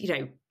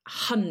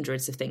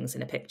hundreds of things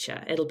in a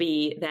picture. It'll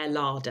be their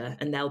larder,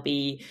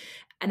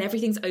 and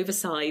everything's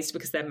oversized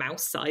because they're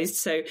mouse sized.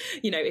 So,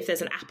 if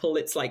there's an apple,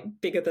 it's like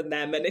bigger than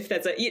them. And if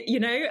there's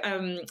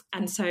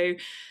and so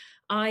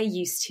I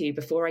used to,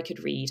 before I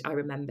could read, I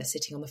remember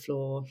sitting on the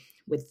floor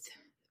with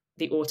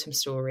The Autumn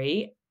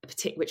Story,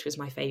 which was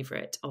my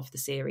favourite of the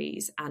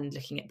series, and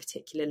looking at a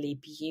particularly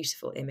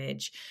beautiful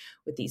image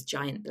with these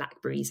giant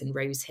blackberries and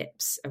rose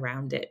hips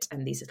around it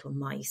and these little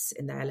mice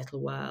in their little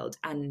world,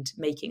 and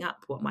making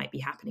up what might be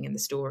happening in the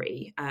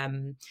story,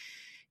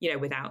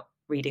 without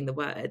reading the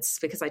words,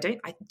 because I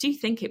do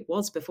think it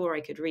was before I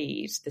could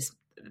read this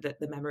that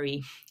the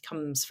memory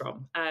comes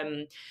from.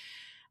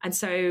 And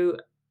so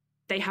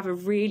they have a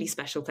really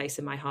special place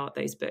in my heart,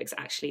 those books.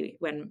 Actually,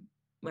 when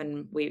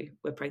we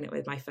were pregnant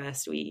with my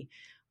first,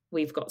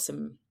 we've got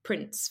some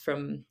prints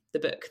from the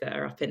book that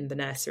are up in the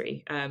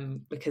nursery,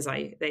 because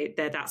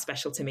they're that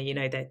special to me.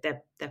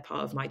 They're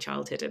part of my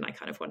childhood, and I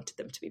kind of wanted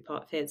them to be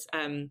part of his.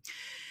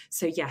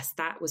 So yes,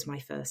 that was my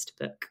first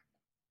book.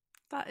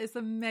 That is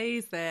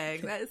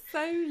amazing. That is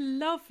so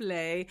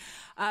lovely.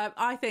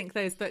 I think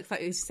those books,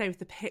 like you say, with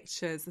the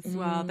pictures as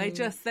well,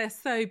 they're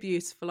so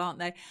beautiful, aren't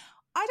they?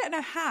 I don't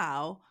know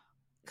how,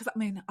 because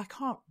I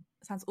can't,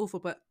 it sounds awful,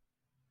 but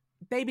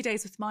Baby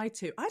Days with my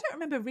 2, I don't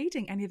remember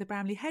reading any of the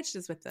Bramley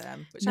Hedges with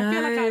them, which I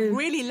feel like I've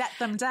really let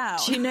them down.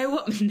 Do you know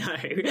what? No,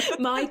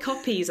 my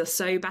copies are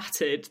so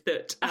battered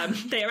that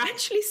they're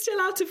actually still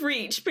out of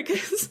reach,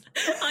 because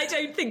I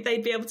don't think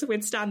they'd be able to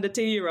withstand a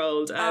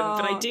 2-year-old. But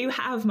I do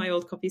have my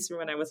old copies from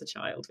when I was a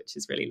child, which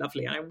is really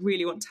lovely. And I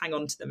really want to hang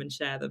on to them and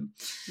share them.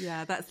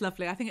 Yeah, that's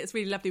lovely. I think it's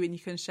really lovely when you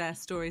can share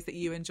stories that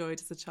you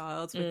enjoyed as a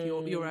child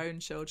with your own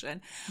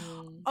children.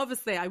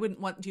 Obviously, I wouldn't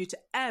want you to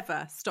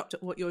ever stop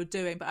at what you're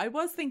doing, but I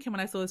was thinking when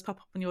I saw this pop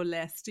up on your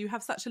list, you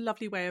have such a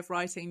lovely way of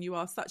writing. You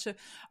are such a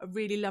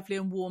really lovely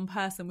and warm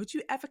person. Would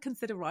you ever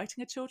consider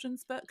writing a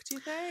children's book, do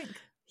you think?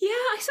 Yeah,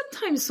 I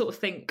sometimes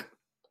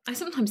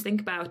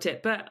think about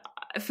it, but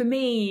for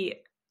me,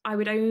 I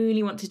would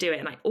only want to do it,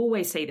 and I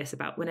always say this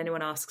about when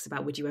anyone asks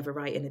about would you ever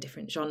write in a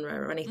different genre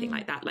or anything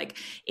like that, like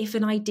if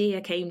an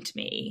idea came to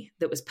me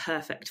that was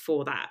perfect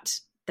for that,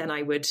 then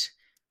I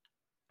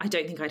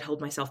don't think I'd hold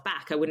myself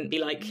back. I wouldn't be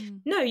like,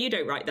 no, you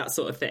don't write that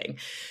sort of thing.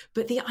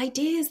 But the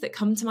ideas that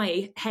come to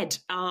my head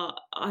are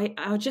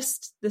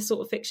just the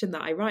sort of fiction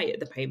that I write at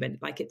the moment.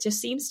 Like it just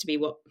seems to be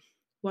what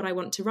I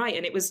want to write.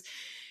 And it was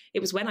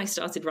when I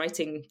started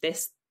writing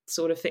this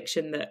sort of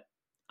fiction that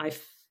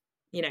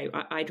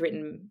I'd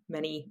written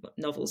many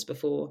novels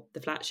before The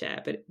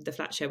Flatshare, but The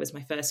Flatshare was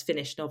my first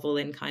finished novel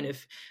in kind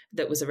of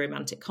that was a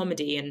romantic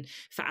comedy and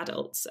for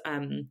adults.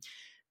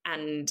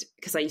 And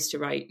because I used to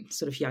write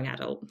sort of young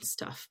adult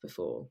stuff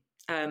before.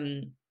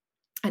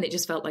 And it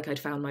just felt like I'd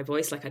found my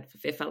voice,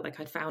 it felt like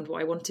I'd found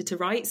what I wanted to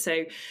write. So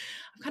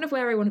I'm kind of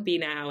where I want to be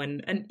now.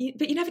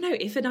 But you never know,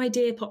 if an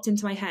idea popped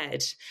into my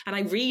head, and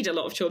I read a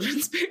lot of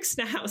children's books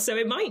now, so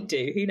it might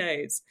do, who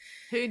knows?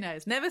 Who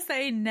knows? Never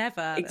say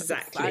never.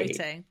 Exactly.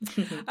 Exciting.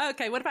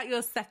 Okay, what about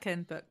your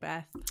second book,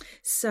 Beth?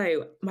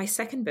 So my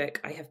second book,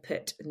 I have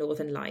put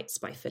Northern Lights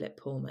by Philip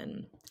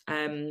Pullman.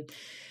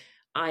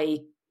 I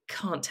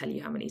can't tell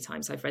you how many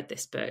times I've read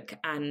this book,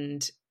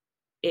 and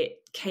it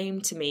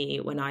came to me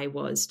when I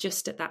was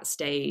just at that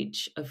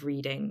stage of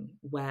reading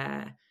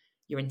where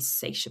you're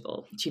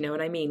insatiable. Do you know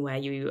what I mean? Where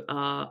you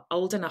are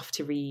old enough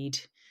to read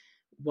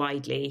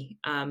widely,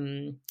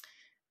 and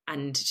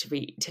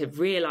to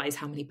realize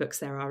how many books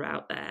there are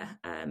out there.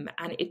 And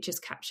it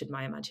just captured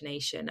my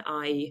imagination.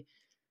 I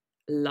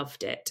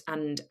loved it.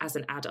 And as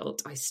an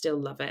adult, I still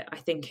love it. I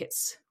think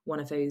it's one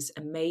of those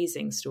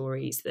amazing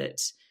stories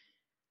that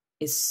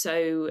is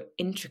so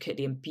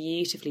intricately and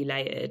beautifully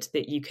layered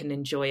that you can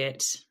enjoy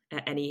it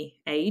at any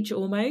age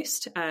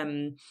almost.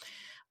 In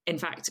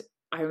fact,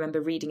 I remember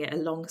reading it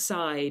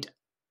alongside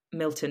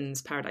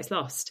Milton's Paradise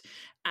Lost,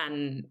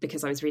 and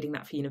because I was reading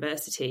that for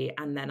university,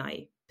 and then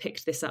I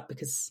picked this up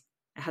because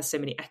it has so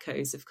many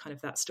echoes of kind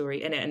of that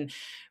story in it, and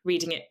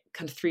reading it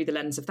kind of through the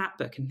lens of that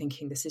book and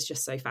thinking this is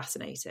just so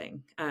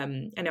fascinating.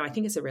 I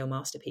think it's a real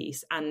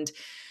masterpiece. And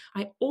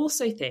I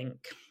also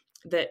think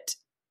that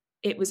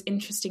it was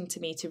interesting to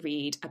me to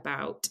read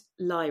about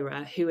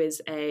Lyra, who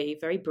is a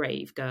very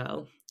brave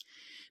girl,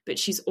 but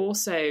she's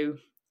also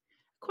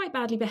quite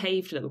badly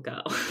behaved little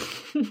girl.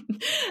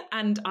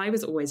 And I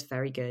was always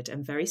very good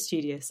and very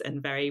studious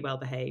and very well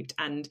behaved.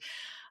 And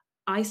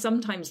I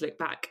sometimes look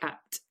back at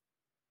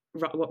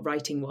what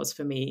writing was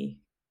for me,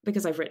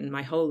 because I've written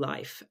my whole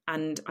life.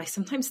 And I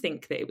sometimes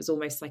think that it was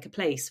almost like a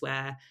place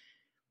where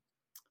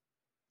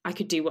I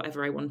could do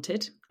whatever I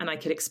wanted and I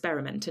could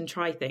experiment and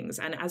try things.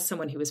 And as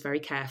someone who was very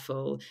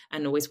careful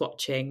and always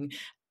watching,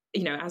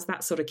 as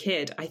that sort of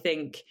kid, I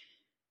think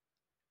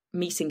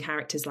meeting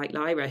characters like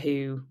Lyra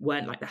who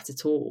weren't like that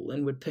at all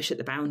and would push at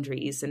the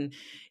boundaries, and,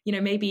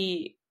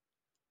 maybe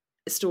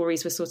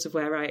stories were sort of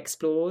where I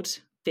explored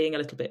being a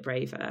little bit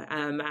braver.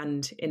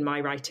 And in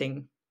my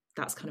writing,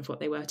 that's kind of what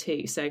they were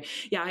too. So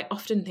yeah, I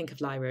often think of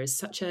Lyra as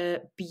such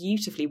a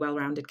beautifully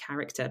well-rounded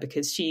character,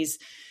 because she's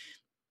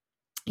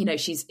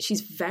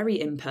very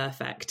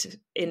imperfect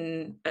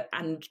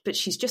but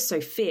she's just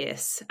so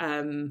fierce.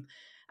 And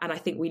I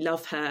think we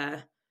love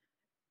her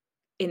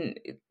in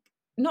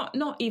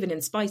not even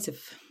in spite of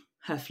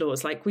her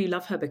flaws. Like, we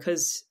love her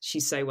because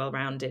she's so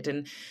well-rounded.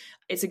 And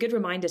it's a good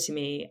reminder to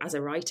me as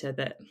a writer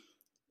that,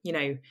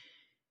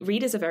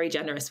 readers are very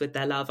generous with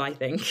their love. I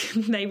think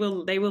they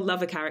will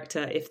love a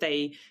character if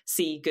they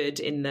see good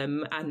in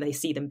them and they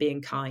see them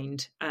being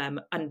kind,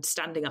 and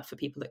standing up for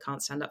people that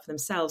can't stand up for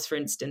themselves, for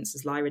instance,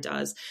 as Lyra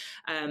does,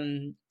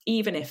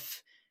 even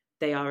if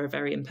they are a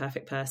very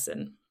imperfect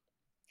person.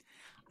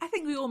 I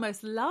think we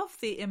almost love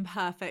the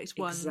imperfect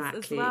ones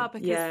as well,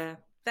 because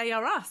they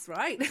are us,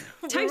 right?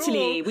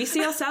 Totally. We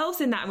see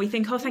ourselves in that and we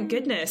think, oh, thank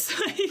goodness.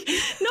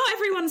 Not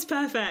everyone's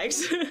perfect.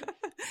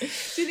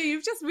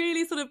 You've just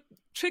really sort of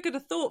triggered a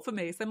thought for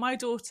me. So my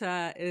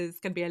daughter is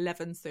going to be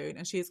 11 soon,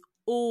 and she's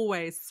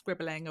always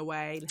scribbling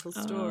away little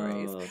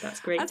stories. Oh, that's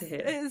great to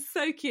hear. It's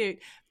so cute.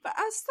 But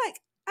as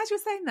you're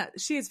saying that,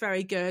 she is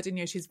very good,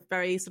 and she's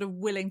very sort of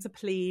willing to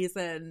please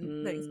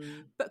and things.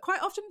 But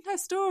quite often in her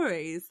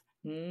stories,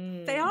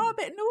 they are a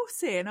bit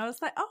naughty, and I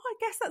was like, oh, I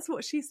guess that's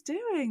what she's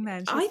doing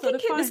then. I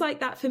think it was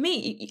like that for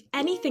me.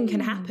 Anything can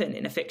happen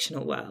in a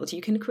fictional world.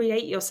 You can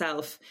create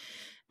yourself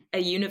a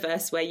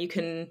universe where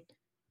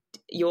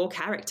your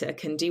character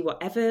can do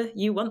whatever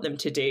you want them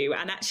to do.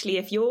 And actually,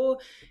 if you're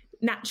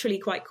naturally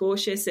quite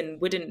cautious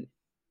and wouldn't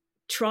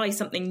try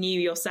something new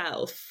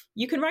yourself,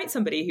 you can write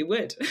somebody who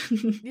would.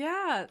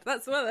 Yeah,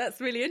 that's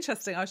really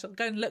interesting. I shall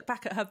go and look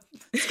back at her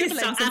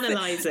start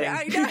analysing.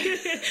 I know.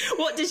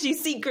 What does she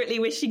secretly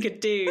wish she could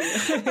do?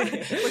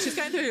 Well, she's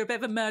going through a bit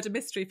of a murder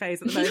mystery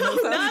phase at the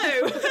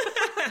moment.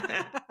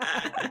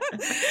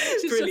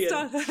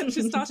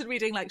 She's started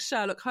reading like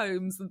Sherlock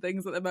Holmes and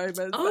things at the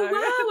moment. Oh,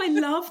 wow, I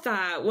love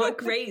that. What a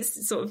great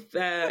sort of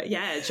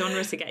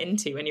genre to get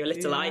into when you're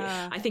little.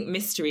 I think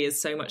mystery is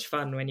so much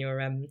fun when you're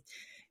when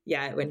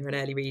you're an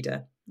early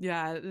reader.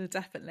 Yeah,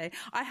 definitely.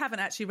 I haven't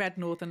actually read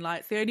Northern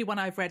Lights. The only one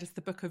I've read is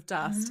The Book of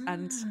Dust,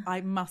 and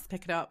I must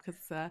pick it up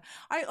because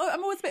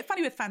I'm always a bit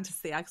funny with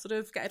fantasy. I sort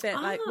of get a bit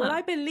like, will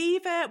I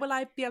believe it? Will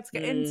I be able to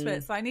get into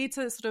it? So I need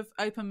to sort of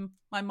open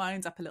my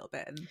mind up a little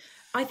bit. And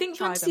I think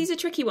fantasy's a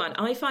tricky one.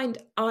 I find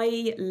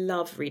I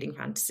love reading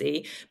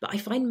fantasy, but I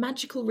find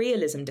magical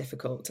realism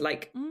difficult.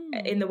 Like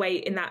in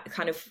that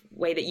kind of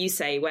way that you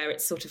say, where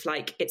it's sort of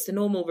like it's the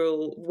normal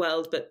rule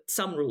world, but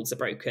some rules are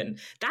broken.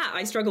 That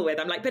I struggle with.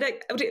 I'm like, but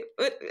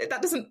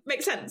that doesn't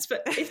make sense.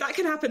 But if that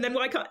can happen, then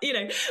why can't, you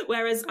know?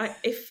 Whereas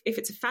if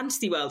it's a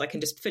fantasy world, I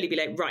can just fully be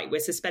like, right, we're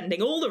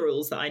suspending all the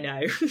rules that I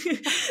know.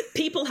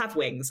 People have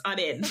wings. I'm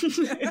in.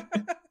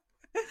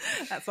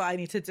 That's what I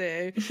need to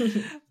do.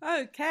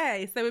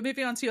 Okay, so we're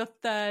moving on to your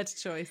third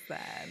choice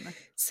then.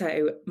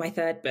 So my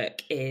third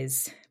book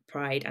is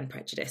Pride and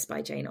Prejudice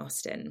by Jane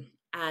Austen.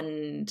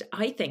 And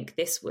I think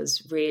this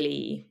was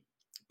really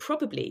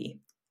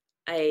probably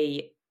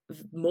a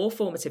more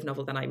formative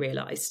novel than I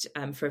realised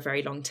for a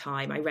very long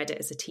time. I read it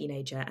as a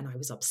teenager and I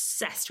was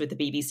obsessed with the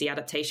BBC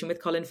adaptation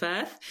with Colin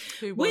Firth,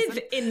 with,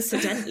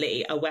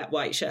 incidentally, a wet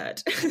white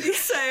shirt.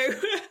 So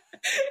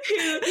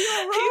who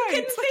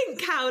can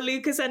think how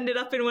Lucas ended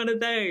up in one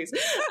of those?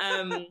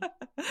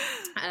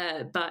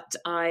 But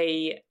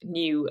I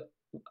knew,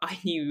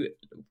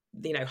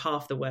 you know,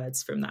 half the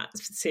words from that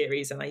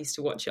series, and I used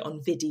to watch it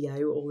on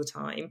video all the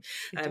time,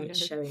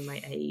 showing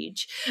my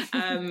age.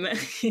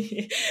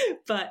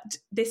 But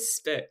this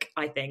book,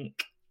 I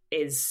think,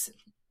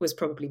 was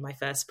probably my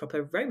first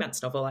proper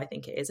romance novel. I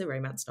think it is a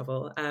romance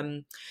novel,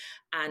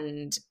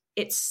 and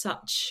it's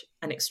such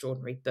an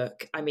extraordinary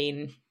book. I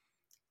mean,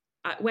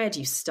 where do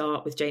you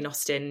start with Jane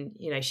Austen?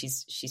 You know,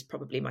 she's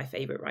probably my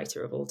favourite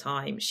writer of all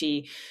time.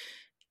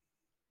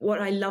 What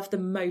I love the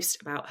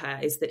most about her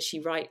is that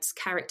she writes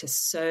characters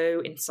so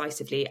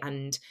incisively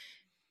and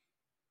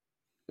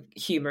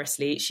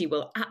humorously. She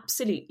will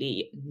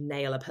absolutely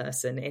nail a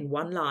person in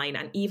one line.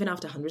 And even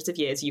after hundreds of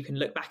years, you can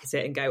look back at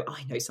it and go,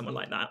 I know someone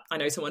like that. I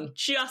know someone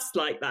just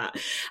like that.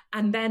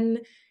 And then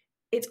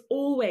it's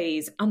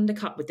always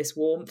undercut with this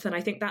warmth. And I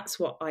think that's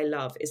what I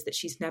love, is that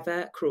she's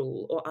never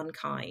cruel or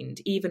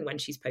unkind, even when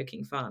she's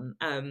poking fun.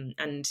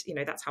 And, you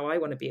know, that's how I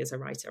want to be as a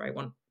writer. I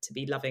want to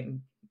be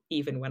loving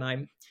even when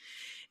I'm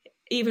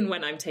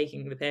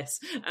taking the piss.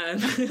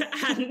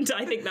 And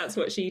I think that's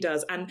what she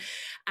does. And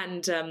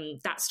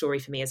that story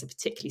for me is a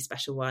particularly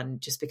special one,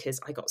 just because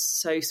I got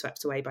so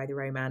swept away by the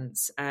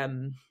romance.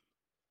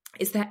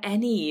 Is there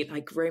any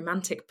like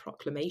romantic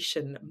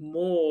proclamation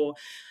more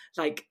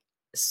like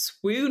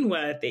swoon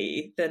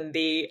worthy than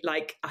the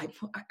like,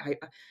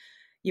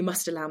 you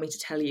must allow me to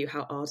tell you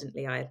how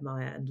ardently I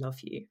admire and love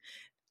you.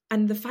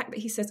 And the fact that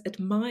he says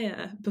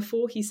admire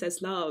before he says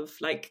love,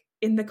 like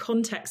in the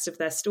context of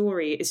their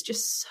story, is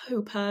just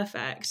so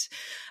perfect.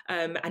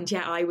 And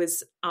yeah,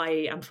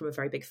 I am from a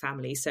very big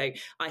family, so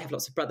I have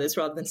lots of brothers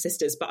rather than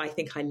sisters, but I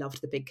think I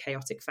loved the big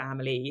chaotic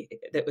family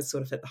that was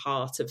sort of at the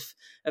heart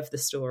of the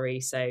story.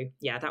 So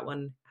yeah, that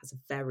one has a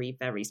very,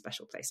 very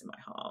special place in my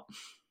heart.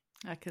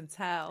 I can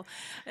tell.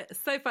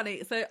 It's so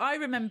funny. So I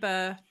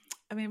remember,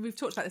 I mean, we've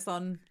talked about this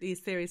on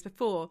these series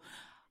before.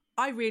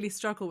 I really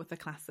struggle with the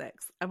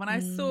classics. And when I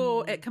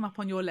saw it come up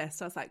on your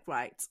list, I was like,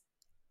 right,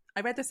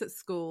 I read this at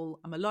school.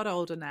 I'm a lot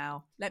older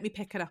now. Let me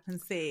pick it up and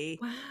see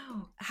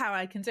how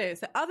I can do it.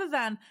 So other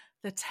than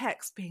the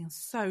text being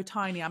so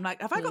tiny, I'm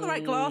like, have I got the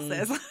right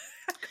glasses?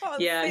 I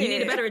can't see you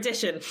need a better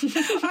edition.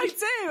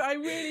 I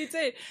really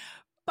do.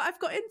 But I've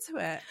got into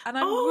it and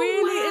I'm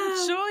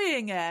really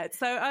enjoying it.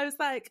 So I was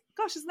like,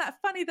 gosh, isn't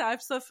that funny that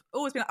I've sort of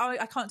always been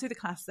like, I can't do the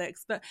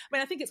classics. But I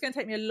mean, I think it's going to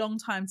take me a long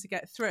time to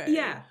get through.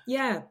 Yeah.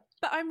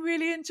 But I'm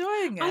really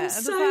enjoying it. I'm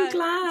so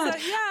glad.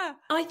 So, yeah.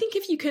 I think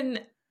if you can,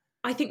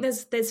 I think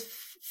there's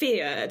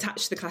fear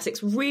attached to the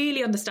classics,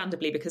 really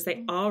understandably, because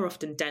they are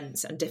often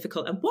dense and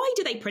difficult. And why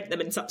do they print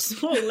them in such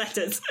small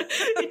letters?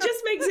 It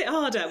just makes it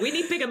harder. We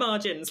need bigger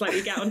margins like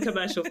we get on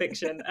commercial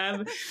fiction.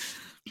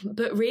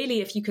 But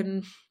really, if you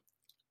can,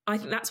 I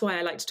think that's why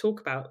I like to talk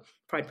about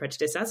Pride and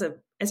Prejudice as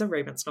a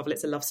romance novel.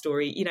 It's a love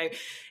story. You know,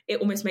 it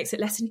almost makes it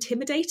less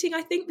intimidating,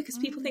 I think, because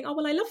people think, oh,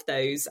 well, I love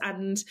those.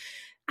 And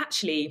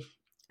actually,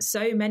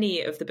 so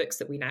many of the books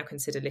that we now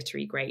consider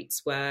literary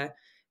greats were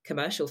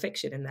commercial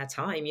fiction in their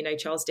time. You know,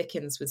 Charles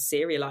Dickens was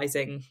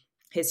serializing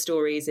his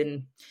stories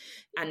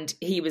and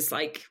he was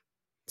like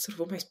sort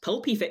of almost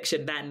pulpy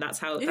fiction then. That's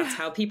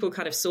how people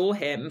kind of saw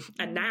him.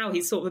 And now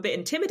he's sort of a bit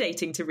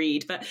intimidating to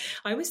read. But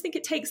I always think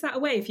it takes that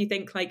away if you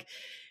think like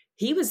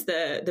he was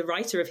the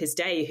writer of his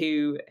day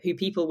who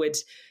people would,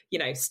 you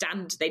know,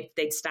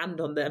 they'd stand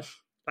on the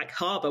like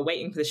harbour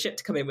waiting for the ship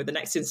to come in with the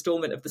next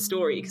installment of the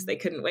story because they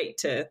couldn't wait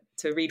to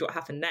read what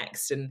happened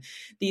next. And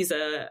these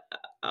are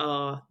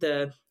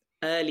the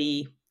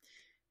early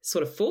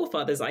sort of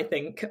forefathers, I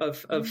think,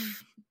 of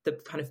the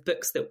kind of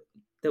books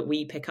that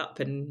we pick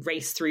up and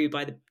race through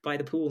by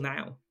the pool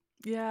now.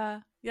 Yeah,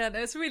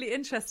 it's really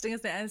interesting,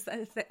 isn't it?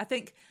 And I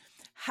think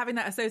having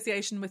that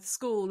association with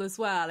school as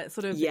well. It's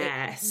sort of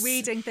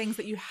reading things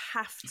that you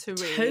have to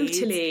read.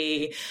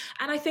 Totally.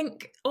 And I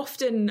think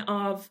often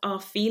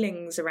our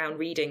feelings around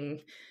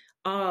reading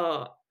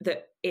are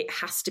that it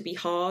has to be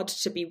hard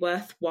to be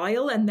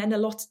worthwhile. And then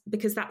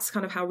because that's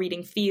kind of how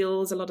reading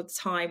feels a lot of the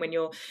time when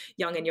you're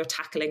young and you're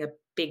tackling a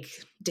big,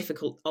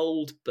 difficult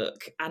old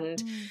book.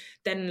 And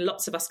then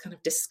lots of us kind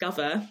of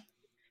discover,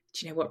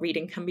 do you know what,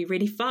 reading can be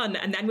really fun.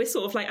 And then we're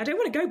sort of like, I don't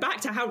want to go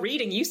back to how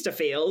reading used to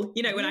feel,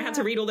 when I had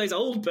to read all those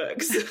old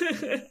books. So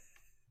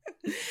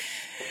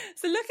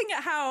looking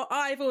at how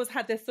I've always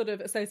had this sort of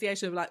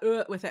association of like,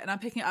 with it, and I'm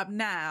picking it up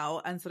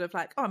now and sort of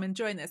like, oh, I'm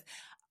enjoying this.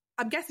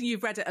 I'm guessing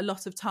you've read it a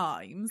lot of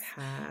times.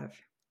 I have.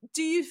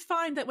 Do you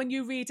find that when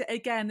you read it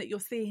again that you're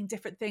seeing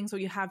different things, or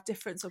you have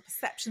different sort of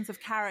perceptions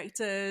of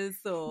characters?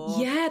 Or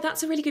Yeah,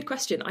 that's a really good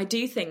question. I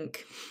do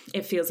think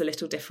it feels a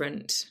little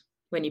different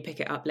when you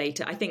pick it up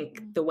later. I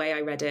think the way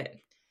I read it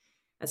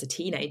as a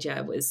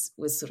teenager was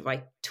sort of,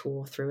 I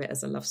tore through it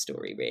as a love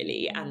story,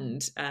 really.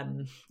 And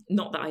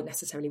not that I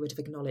necessarily would have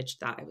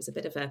acknowledged that. I was a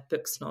bit of a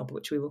book snob,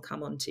 which we will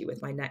come on to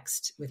with my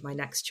next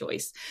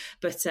choice.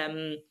 But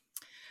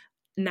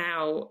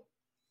now,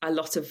 a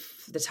lot of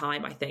the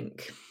time, I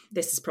think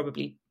this is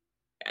probably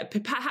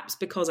perhaps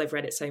because I've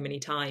read it so many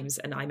times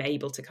and I'm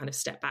able to kind of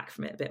step back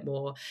from it a bit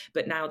more.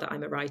 But now that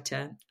I'm a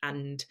writer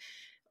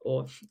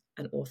or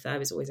an author, I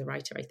was always a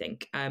writer, I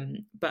think.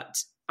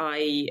 But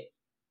I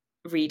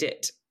read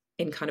it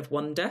in kind of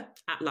wonder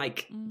at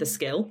like the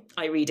skill.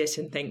 I read it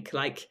and think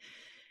like,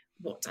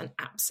 what an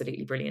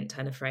absolutely brilliant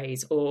turn of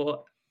phrase,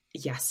 or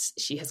yes,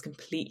 she has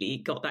completely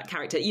got that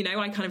character.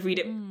 I kind of read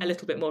it a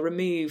little bit more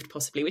removed,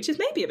 possibly, which is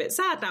maybe a bit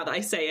sad now that I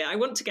say it. I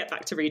want to get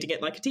back to reading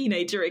it like a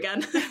teenager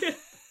again.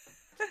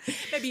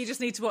 Maybe you just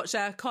need to watch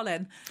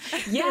Colin.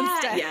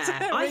 Yeah,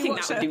 yeah. I think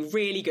that would be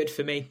really good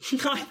for me.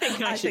 I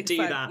think I should do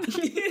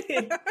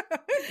that.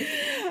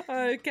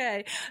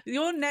 Okay.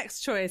 Your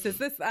next choice is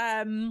this.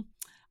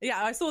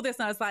 I saw this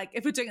and I was like,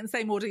 if we're doing it in the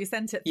same order you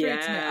sent it through to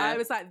me, I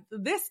was like,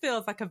 this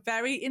feels like a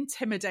very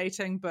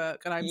intimidating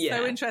book, and I'm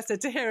so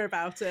interested to hear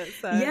about it.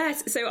 So.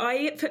 Yes, so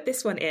I put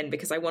this one in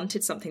because I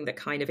wanted something that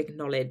kind of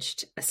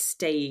acknowledged a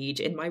stage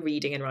in my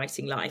reading and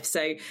writing life.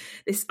 So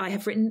I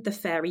have written The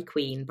Fairy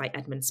Queen by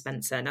Edmund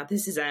Spenser. Now,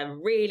 this is a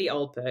really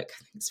old book.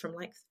 I think it's from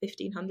like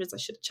 1500s. I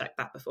should have checked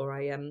that before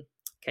I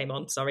came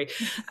on, sorry.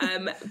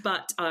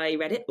 But I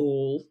read it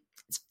all.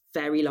 It's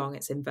very long,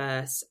 it's in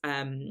verse,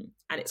 and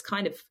it's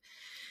kind of,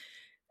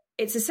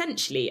 it's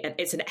essentially,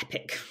 it's an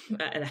epic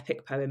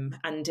poem,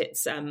 and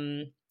it's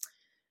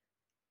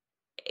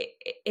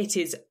it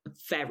is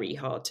very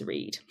hard to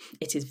read.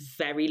 It is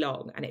very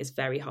long and it is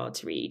very hard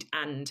to read.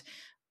 And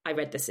I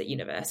read this at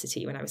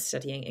university when I was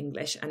studying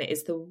English, and it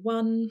is the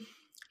one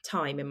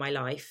time in my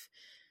life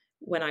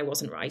when I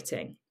wasn't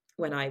writing,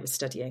 when I was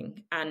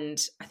studying.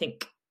 And I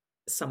think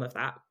some of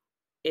that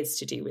is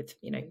to do with,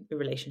 the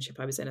relationship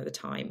I was in at the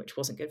time, which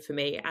wasn't good for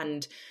me.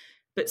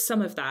 But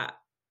some of that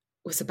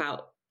was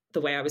about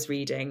the way I was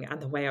reading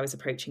and the way I was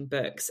approaching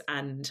books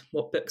and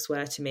what books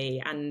were to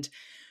me. And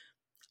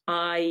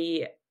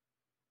I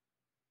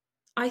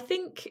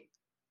think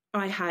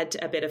I had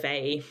a bit of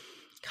a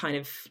kind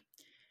of,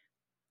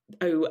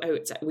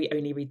 we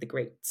only read the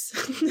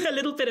greats, a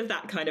little bit of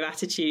that kind of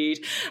attitude,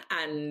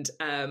 and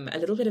a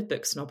little bit of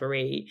book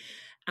snobbery.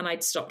 And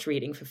I'd stopped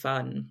reading for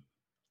fun.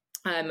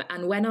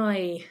 And when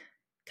I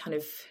kind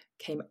of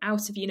came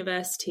out of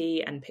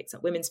university and picked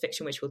up women's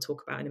fiction, which we'll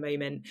talk about in a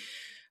moment,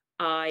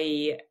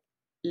 I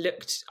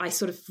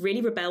sort of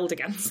really rebelled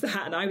against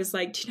that. And I was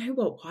like, do you know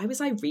what? Why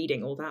was I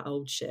reading all that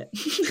old shit?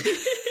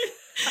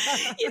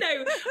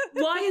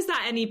 Why is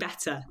that any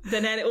better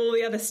than all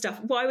the other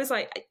stuff? Why was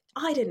I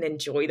didn't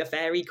enjoy The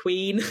Fairy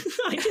Queen.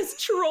 I just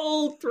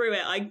trawled through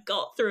it. I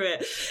got through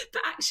it.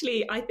 But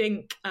actually, I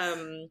think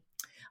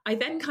I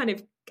then kind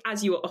of,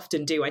 as you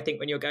often do, I think,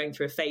 when you're going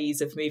through a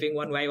phase of moving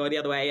one way or the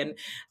other way, and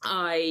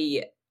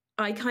I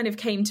kind of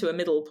came to a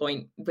middle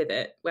point with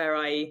it where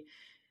I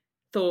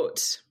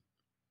thought,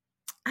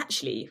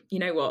 actually, you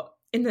know what?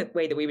 In the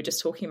way that we were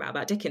just talking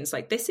about Dickens,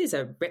 like, this is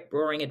a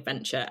rip-roaring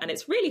adventure, and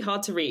it's really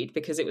hard to read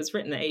because it was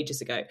written ages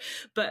ago.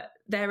 But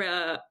there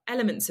are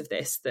elements of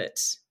this that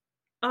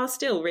are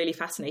still really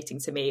fascinating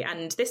to me.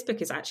 And this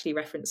book is actually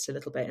referenced a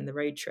little bit in The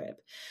Road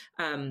Trip,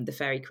 The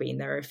Fairy Queen.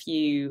 There are a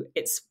few,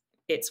 it's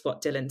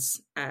what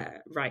Dylan's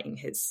writing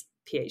his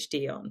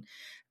PhD on.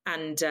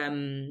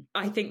 And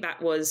I think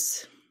that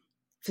was,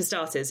 for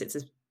starters,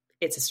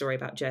 it's a story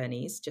about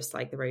journeys, just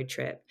like The Road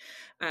Trip.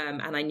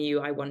 And I knew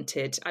I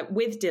wanted,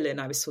 with Dylan,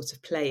 I was sort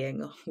of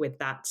playing with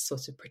that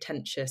sort of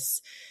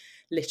pretentious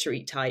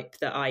literary type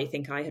that I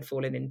think I had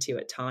fallen into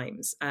at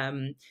times.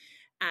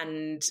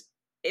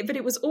 But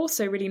it was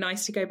also really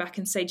nice to go back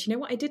and say, do you know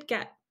what? I did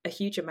get a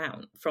huge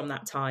amount from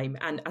that time,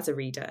 and as a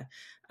reader.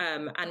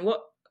 And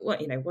what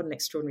an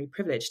extraordinary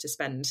privilege to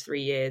spend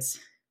 3 years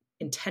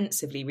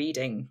intensively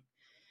reading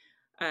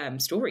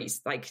stories,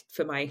 like,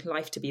 for my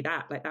life to be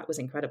that was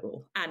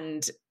incredible.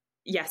 And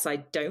yes, I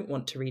don't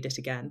want to read it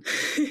again,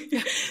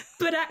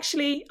 but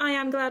actually I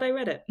am glad I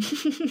read it.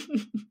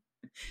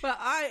 Well,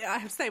 I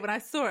have to say, when I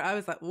saw it, I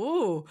was like,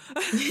 "Ooh."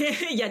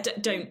 Yeah,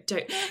 don't.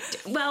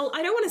 Well,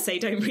 I don't want to say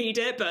don't read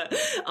it, but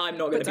I'm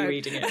not going to be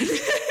reading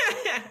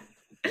it.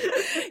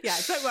 Yeah,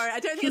 don't worry. I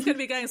don't think it's going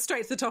to be going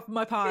straight to the top of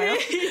my pile.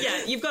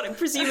 Yeah, you've got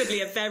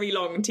presumably a very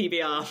long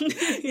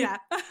TBR. Yeah,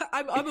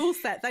 I'm all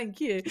set.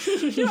 Thank you.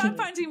 You know what I'm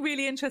finding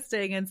really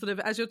interesting, and sort of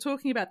as you're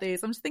talking about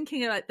these, I'm just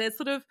thinking like there's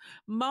sort of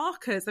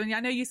markers. I mean,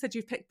 I know you said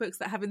you've picked books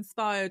that have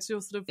inspired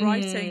your sort of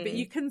writing, but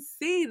you can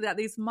see that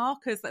these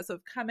markers that are sort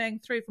of coming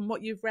through from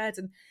what you've read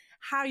and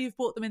how you've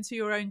brought them into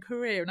your own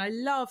career. And I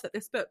love that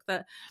this book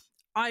that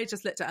I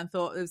just looked at and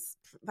thought,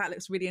 that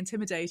looks really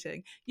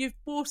intimidating. You've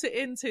brought it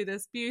into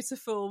this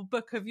beautiful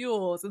book of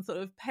yours and sort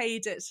of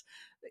paid it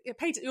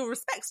your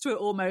respects to it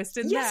almost.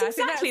 Yes,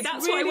 exactly.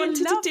 That's really what I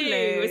wanted to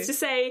do, was to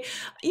say,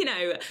 you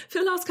know, for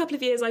the last couple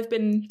of years I've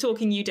been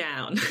talking you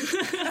down,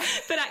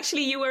 but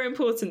actually you were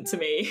important to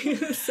me.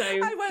 So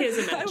here's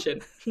a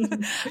mention.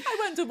 I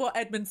wonder what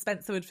Edmund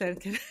Spencer would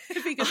think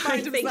if he could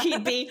find himself. I think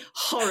he'd be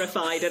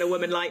horrified at a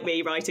woman like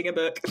me writing a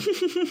book.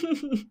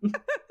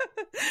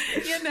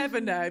 You never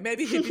know.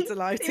 Maybe he'd be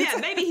delighted. Yeah,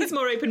 maybe he's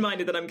more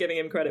open-minded than I'm giving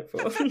him credit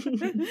for.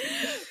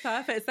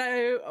 Perfect.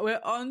 So we're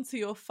on to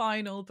your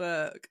final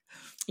book.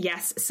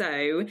 Yes.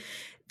 So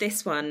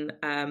this one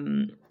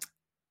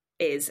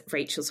is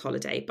Rachel's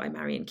Holiday by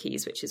Marian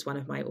Keyes, which is one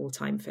of my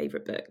all-time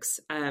favourite books.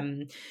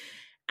 And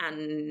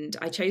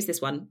I chose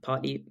this one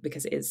partly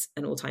because it is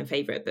an all-time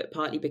favourite, but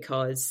partly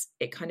because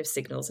it kind of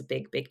signals a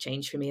big, big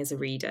change for me as a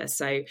reader.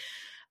 So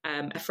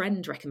a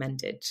friend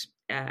recommended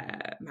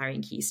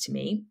Marian Keyes to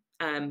me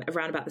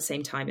around about the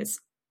same time as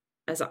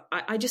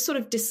I just sort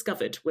of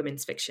discovered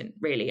women's fiction,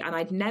 really. And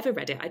I'd never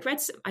read it.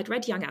 I'd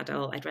read young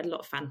adult, I'd read a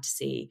lot of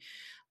fantasy,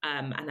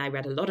 and I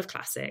read a lot of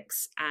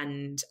classics.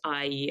 And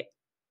I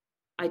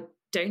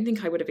don't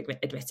think I would have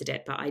admitted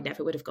it, but I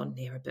never would have gone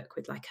near a book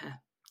with like a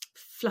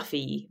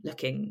fluffy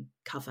looking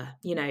cover,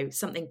 you know,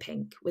 something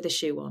pink with a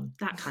shoe on,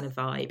 that kind of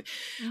vibe.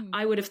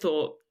 I would have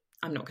thought,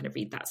 I'm not going to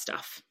read that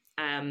stuff.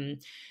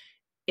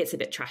 It's a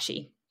bit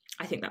trashy.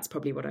 I think that's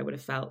probably what I would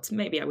have felt.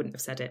 Maybe I wouldn't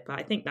have said it, but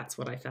I think that's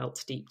what I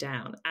felt deep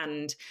down.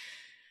 And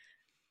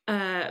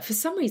for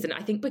some reason,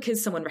 I think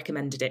because someone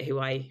recommended it who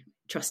I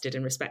trusted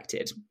and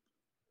respected,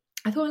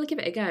 I thought I'll give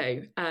it a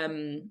go.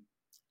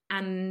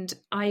 And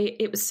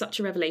it was such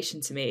a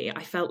revelation to me.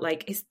 I felt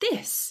like, is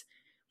this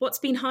what's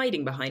been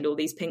hiding behind all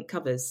these pink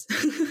covers?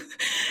 Is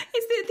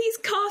that these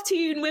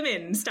cartoon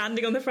women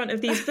standing on the front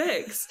of these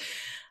books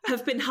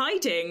have been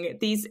hiding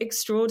these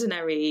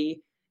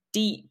extraordinary,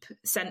 deep,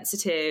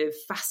 sensitive,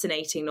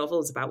 fascinating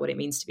novels about what it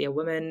means to be a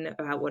woman,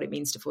 about what it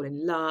means to fall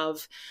in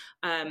love.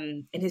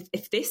 And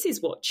if this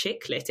is what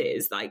chick lit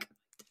is, like,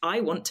 I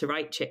want to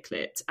write chick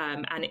lit.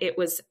 And it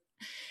was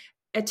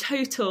a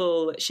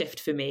total shift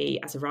for me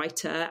as a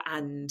writer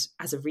and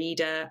as a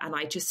reader. And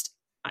I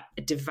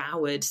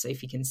devoured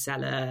Sophie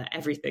Kinsella,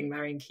 everything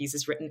Marian Keyes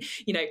has written,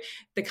 you know,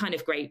 the kind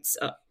of greats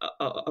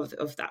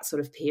of that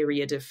sort of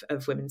period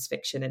of women's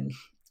fiction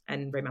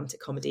and romantic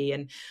comedy.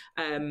 And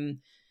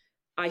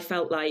I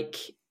felt like,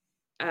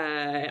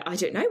 I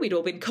don't know, we'd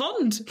all been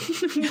conned.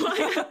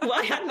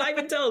 Why hadn't I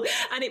been told?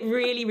 And it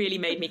really, really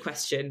made me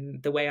question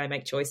the way I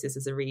make choices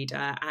as a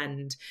reader.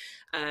 And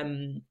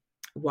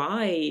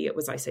why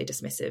was I so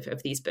dismissive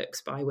of these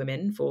books by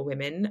women, for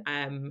women?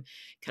 Kind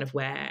of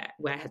where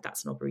had that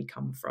snobbery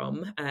come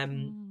from?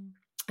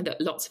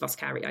 That lots of us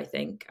carry, I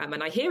think.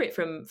 And I hear it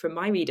from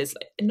my readers,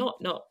 not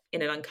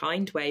in an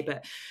unkind way,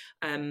 but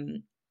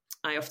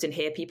I often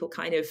hear people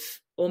kind of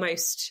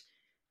almost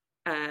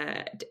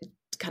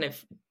kind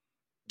of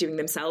doing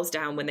themselves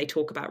down when they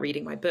talk about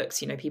reading my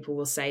books. You know, people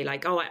will say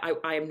like, oh,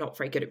 I am not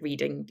very good at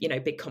reading, you know,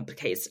 big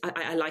complicated.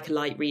 I like a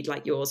light read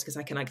like yours because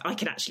I can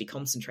actually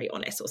concentrate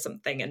on it or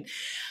something. And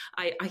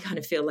I kind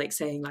of feel like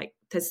saying like,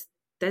 there's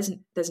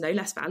no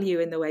less value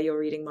in the way you're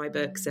reading my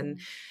books. And,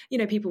 you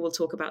know, people will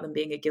talk about them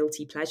being a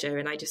guilty pleasure.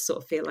 And I just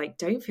sort of feel like,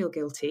 don't feel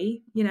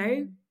guilty, you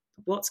know,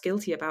 what's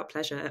guilty about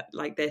pleasure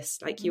like this?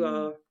 Like, you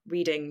are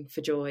reading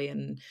for joy,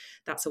 and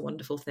that's a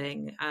wonderful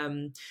thing.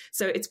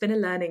 So it's been a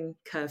learning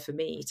curve for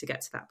me to get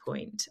to that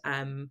point.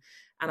 And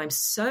I'm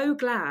so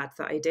glad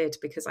that I did,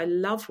 because I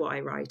love what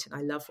I write and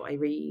I love what I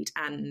read.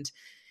 And,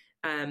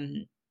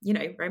 you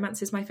know,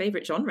 romance is my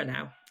favorite genre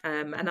now.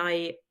 And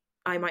I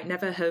might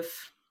never have,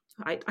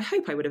 I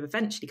hope I would have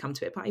eventually come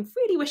to it, but I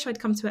really wish I'd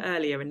come to it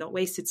earlier and not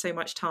wasted so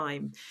much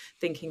time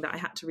thinking that I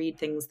had to read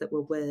things that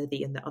were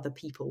worthy and that other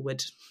people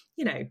would,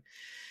 you know,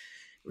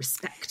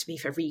 respect me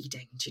for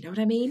reading. Do you know what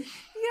I mean?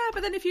 Yeah,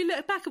 but then if you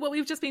look back at what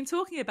we've just been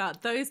talking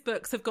about, those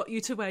books have got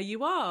you to where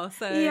you are.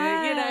 So,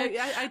 yeah. You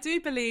know, I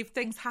do believe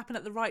things happen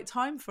at the right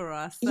time for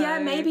us. So. Yeah,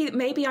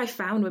 maybe I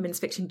found women's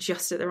fiction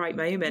just at the right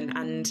moment.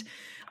 And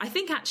I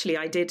think actually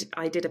I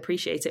did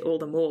appreciate it all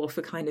the more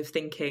for kind of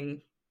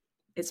thinking,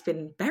 it's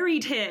been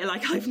buried here.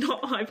 Like I've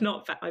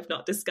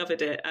not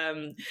discovered it.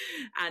 And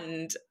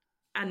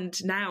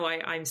now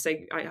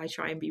I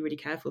try and be really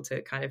careful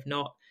to kind of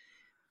not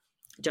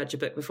judge a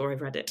book before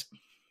I've read it.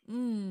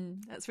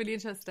 That's really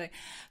interesting.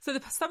 So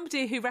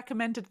somebody who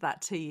recommended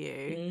that to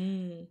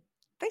you,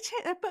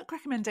 a book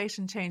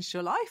recommendation changed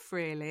your life,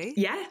 really.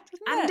 Yeah,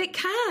 and it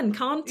can,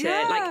 can't it?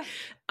 Yeah. Like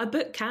a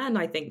book can,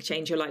 I think,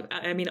 change your life.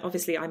 I mean,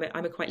 obviously, I'm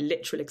a quite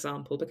literal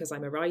example because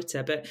I'm a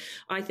writer, but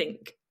I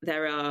think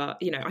there are,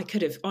 I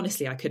could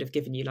have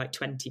given you like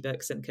 20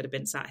 books and could have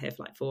been sat here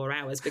for like 4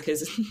 hours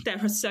because there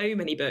are so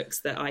many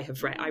books that I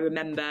have read. I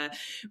remember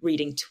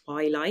reading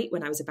Twilight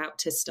when I was about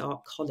to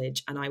start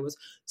college, and I was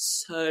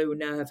so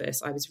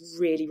nervous. I was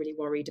really, really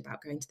worried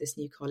about going to this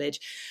new college,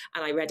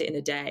 and I read it in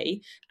a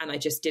day, and I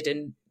just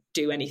didn't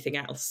do anything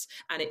else.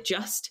 And it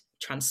just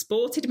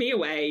transported me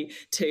away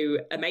to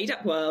a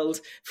made-up world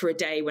for a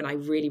day when I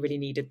really, really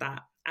needed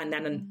that. And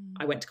then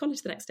I went to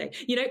college the next day.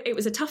 It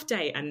was a tough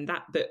day, and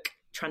that book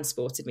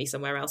transported me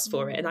somewhere else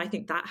for it. And I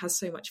think that has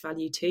so much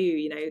value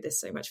too.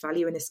 There's so much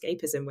value in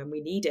escapism when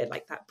we need it,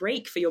 like that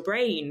break for your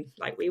brain.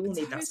 Like we all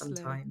need that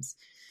sometimes.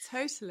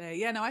 Totally.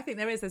 Yeah, no, I think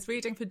there is. There's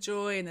reading for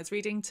joy, and there's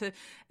reading to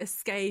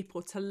escape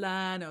or to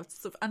learn or to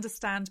sort of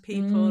understand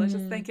people. I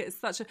just think it's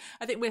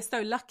I think we're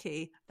so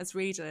lucky as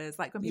readers.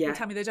 Like when people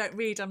tell me they don't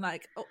read, I'm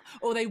like,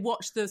 or they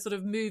watch the sort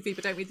of movie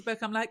but don't read the book,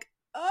 I'm like,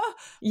 oh,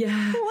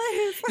 yeah.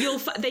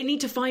 They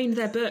need to find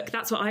their book.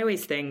 That's what I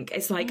always think.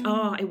 It's like,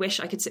 I wish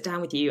I could sit down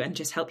with you and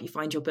just help you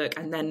find your book.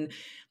 And then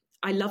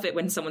I love it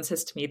when someone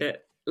says to me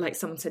that, like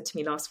someone said to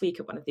me last week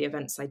at one of the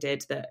events I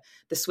did, that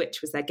The Switch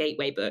was their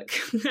gateway book.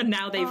 And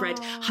now they've read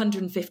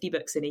 150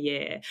 books in a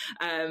year.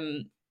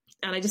 And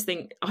I just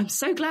think, I'm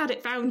so glad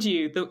it found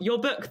you, your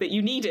book that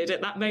you needed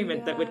at that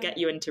moment that would get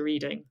you into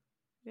reading.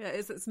 Yeah,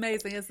 it's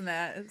amazing, isn't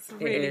it? It's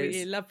really,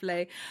 really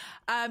lovely.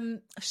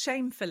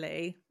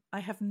 Shamefully, I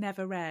have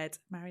never read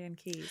Marianne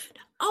Keyes.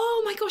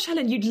 Oh my gosh,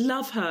 Helen, you'd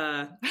love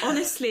her,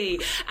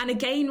 honestly. And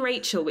again,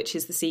 Rachel, which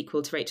is the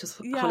sequel to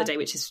Rachel's Holiday,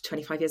 which is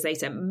 25 years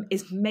later,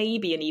 is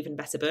maybe an even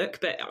better book.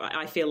 But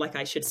I feel like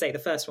I should say the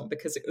first one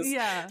because it was,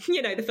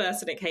 the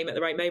first and it came at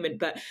the right moment.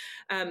 But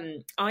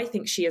I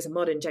think she is a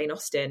modern Jane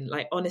Austen.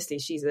 Like, honestly,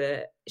 she's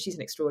an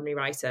extraordinary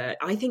writer.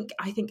 I think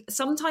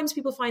sometimes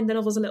people find the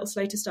novels a little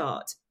slow to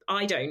start.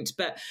 I don't,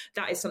 but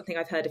that is something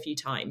I've heard a few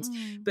times.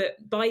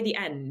 But by the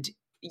end,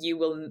 you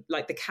will,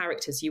 like the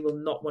characters, you will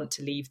not want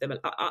to leave them.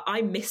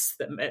 I miss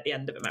them at the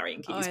end of a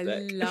Marianne Keyes book.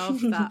 I love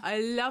that.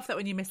 I love that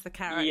when you miss the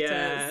characters.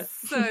 Yeah.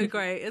 So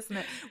great, isn't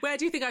it? Where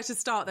do you think I should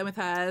start then with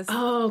hers?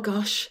 Oh,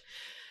 gosh.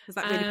 Is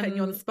that really putting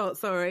you on the spot?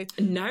 Sorry.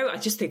 No, I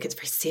just think it's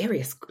very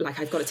serious.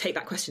 Like, I've got to take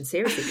that question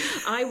seriously.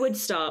 I would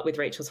start with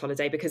Rachel's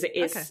Holiday because it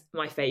is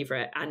my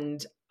favourite.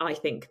 And I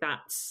think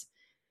that's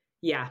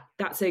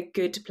a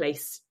good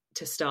place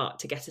to start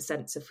to get a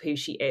sense of who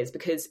she is.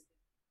 Because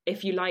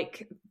if you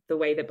like the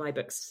way that my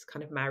books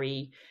kind of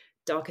marry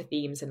darker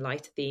themes and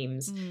lighter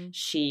themes,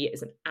 she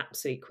is an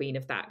absolute queen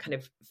of that, kind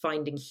of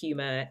finding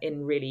humour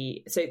in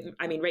really... So,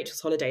 I mean,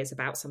 Rachel's Holiday is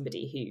about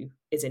somebody who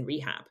is in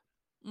rehab,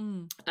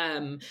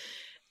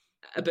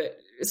 but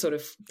sort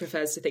of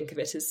prefers to think of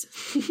it as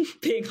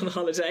being on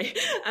holiday,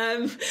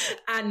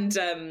 and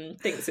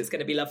thinks it's going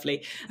to be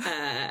lovely.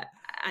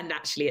 And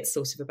actually, it's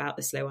sort of about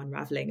the slow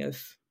unravelling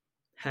of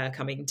her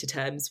coming to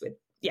terms with...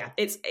 Yeah,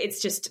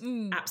 it's just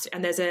absolutely,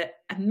 and there's an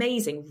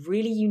amazing,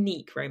 really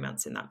unique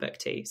romance in that book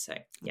too. So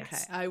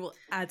yes, okay, I will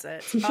add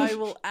it.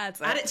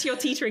 Add it to your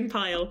teetering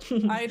pile.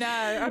 I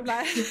know. I'm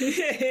like,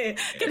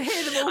 can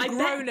hear them all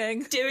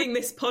groaning. Doing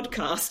this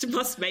podcast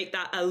must make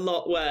that a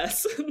lot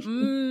worse.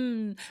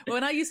 When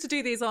I used to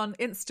do these on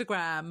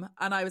Instagram,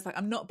 and I was like,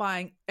 I'm not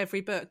buying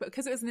every book, but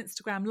because it was an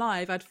Instagram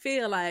live, I'd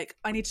feel like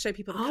I need to show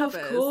people the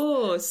covers. Of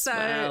course. So,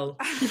 well,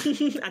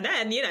 and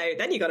then you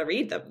got to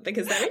read them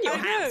because they're in your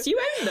hands. You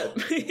own them.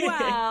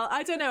 Well,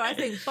 I don't know. I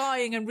think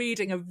buying and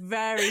reading are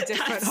very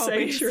different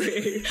hobbies. So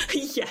true.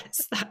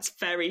 Yes, that's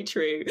very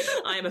true.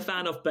 I am a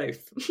fan of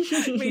both.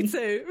 Me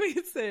too.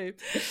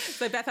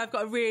 So, Beth, I've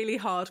got a really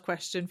hard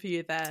question for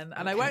you then.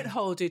 And I won't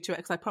hold you to it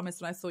because I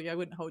promised when I saw you I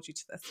wouldn't hold you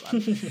to this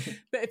one.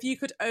 But if you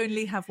could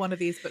only have one of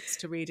these books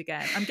to read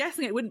again, I'm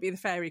guessing it wouldn't be The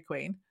Fairy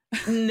Queen.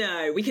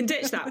 No, we can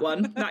ditch that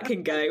one. That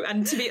can go.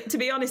 And to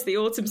be honest, the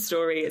Autumn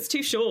Story, it's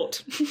too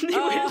short.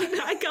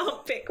 I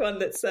can't pick one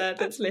that's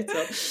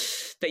little.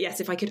 But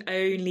yes, if I could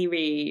only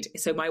read,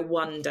 so my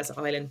one desert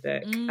island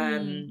book,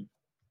 I'm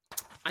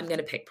going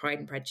to pick Pride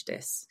and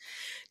Prejudice,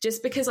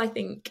 just because I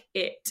think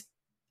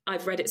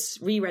I've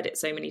reread it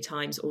so many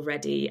times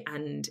already,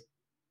 and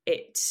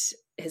it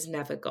has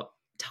never got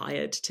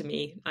tired to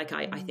me. Like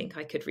I think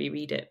I could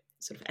reread it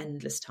sort of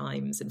endless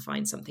times and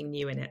find something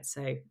new in it.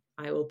 So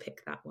I will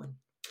pick that one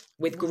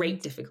with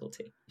great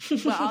difficulty.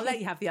 Well, I'll let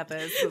you have the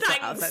others.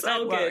 Thanks.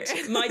 Oh,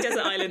 good. My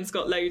desert island's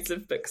got loads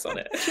of books on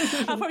it.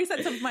 I'll probably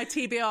send some of my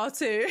TBR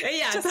too.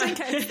 Yeah, just in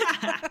case.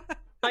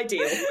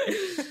 Ideal.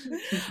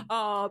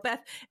 Oh,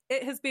 Beth,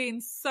 it has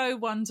been so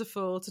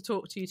wonderful to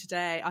talk to you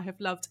today. I have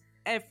loved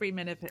every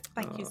minute of it.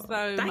 Thank you so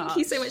much. Thank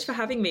you so much for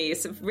having me.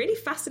 It's a really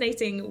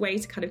fascinating way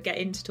to kind of get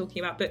into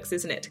talking about books,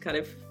 isn't it? To kind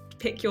of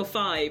pick your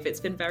 5. It's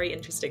been very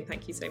interesting.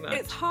 Thank you so much.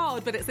 It's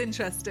hard, but it's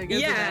interesting,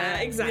 isn't it? Yeah,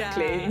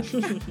 exactly.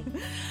 Yeah.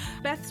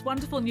 Beth's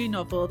wonderful new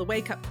novel, The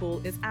Wake-Up Call,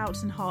 is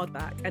out in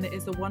hardback, and it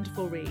is a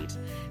wonderful read.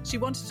 She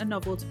wanted a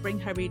novel to bring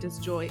her readers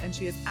joy, and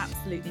she has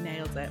absolutely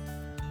nailed it.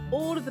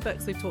 All of the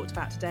books we've talked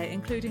about today,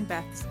 including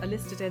Beth's, are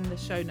listed in the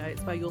show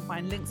notes where you'll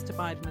find links to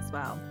buy them as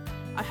well.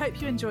 I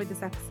hope you enjoyed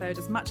this episode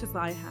as much as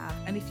I have,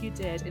 and if you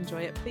did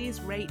enjoy it,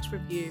 please rate,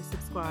 review,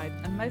 subscribe,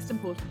 and most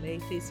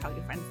importantly, please tell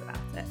your friends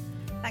about it.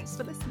 Thanks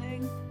for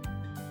listening.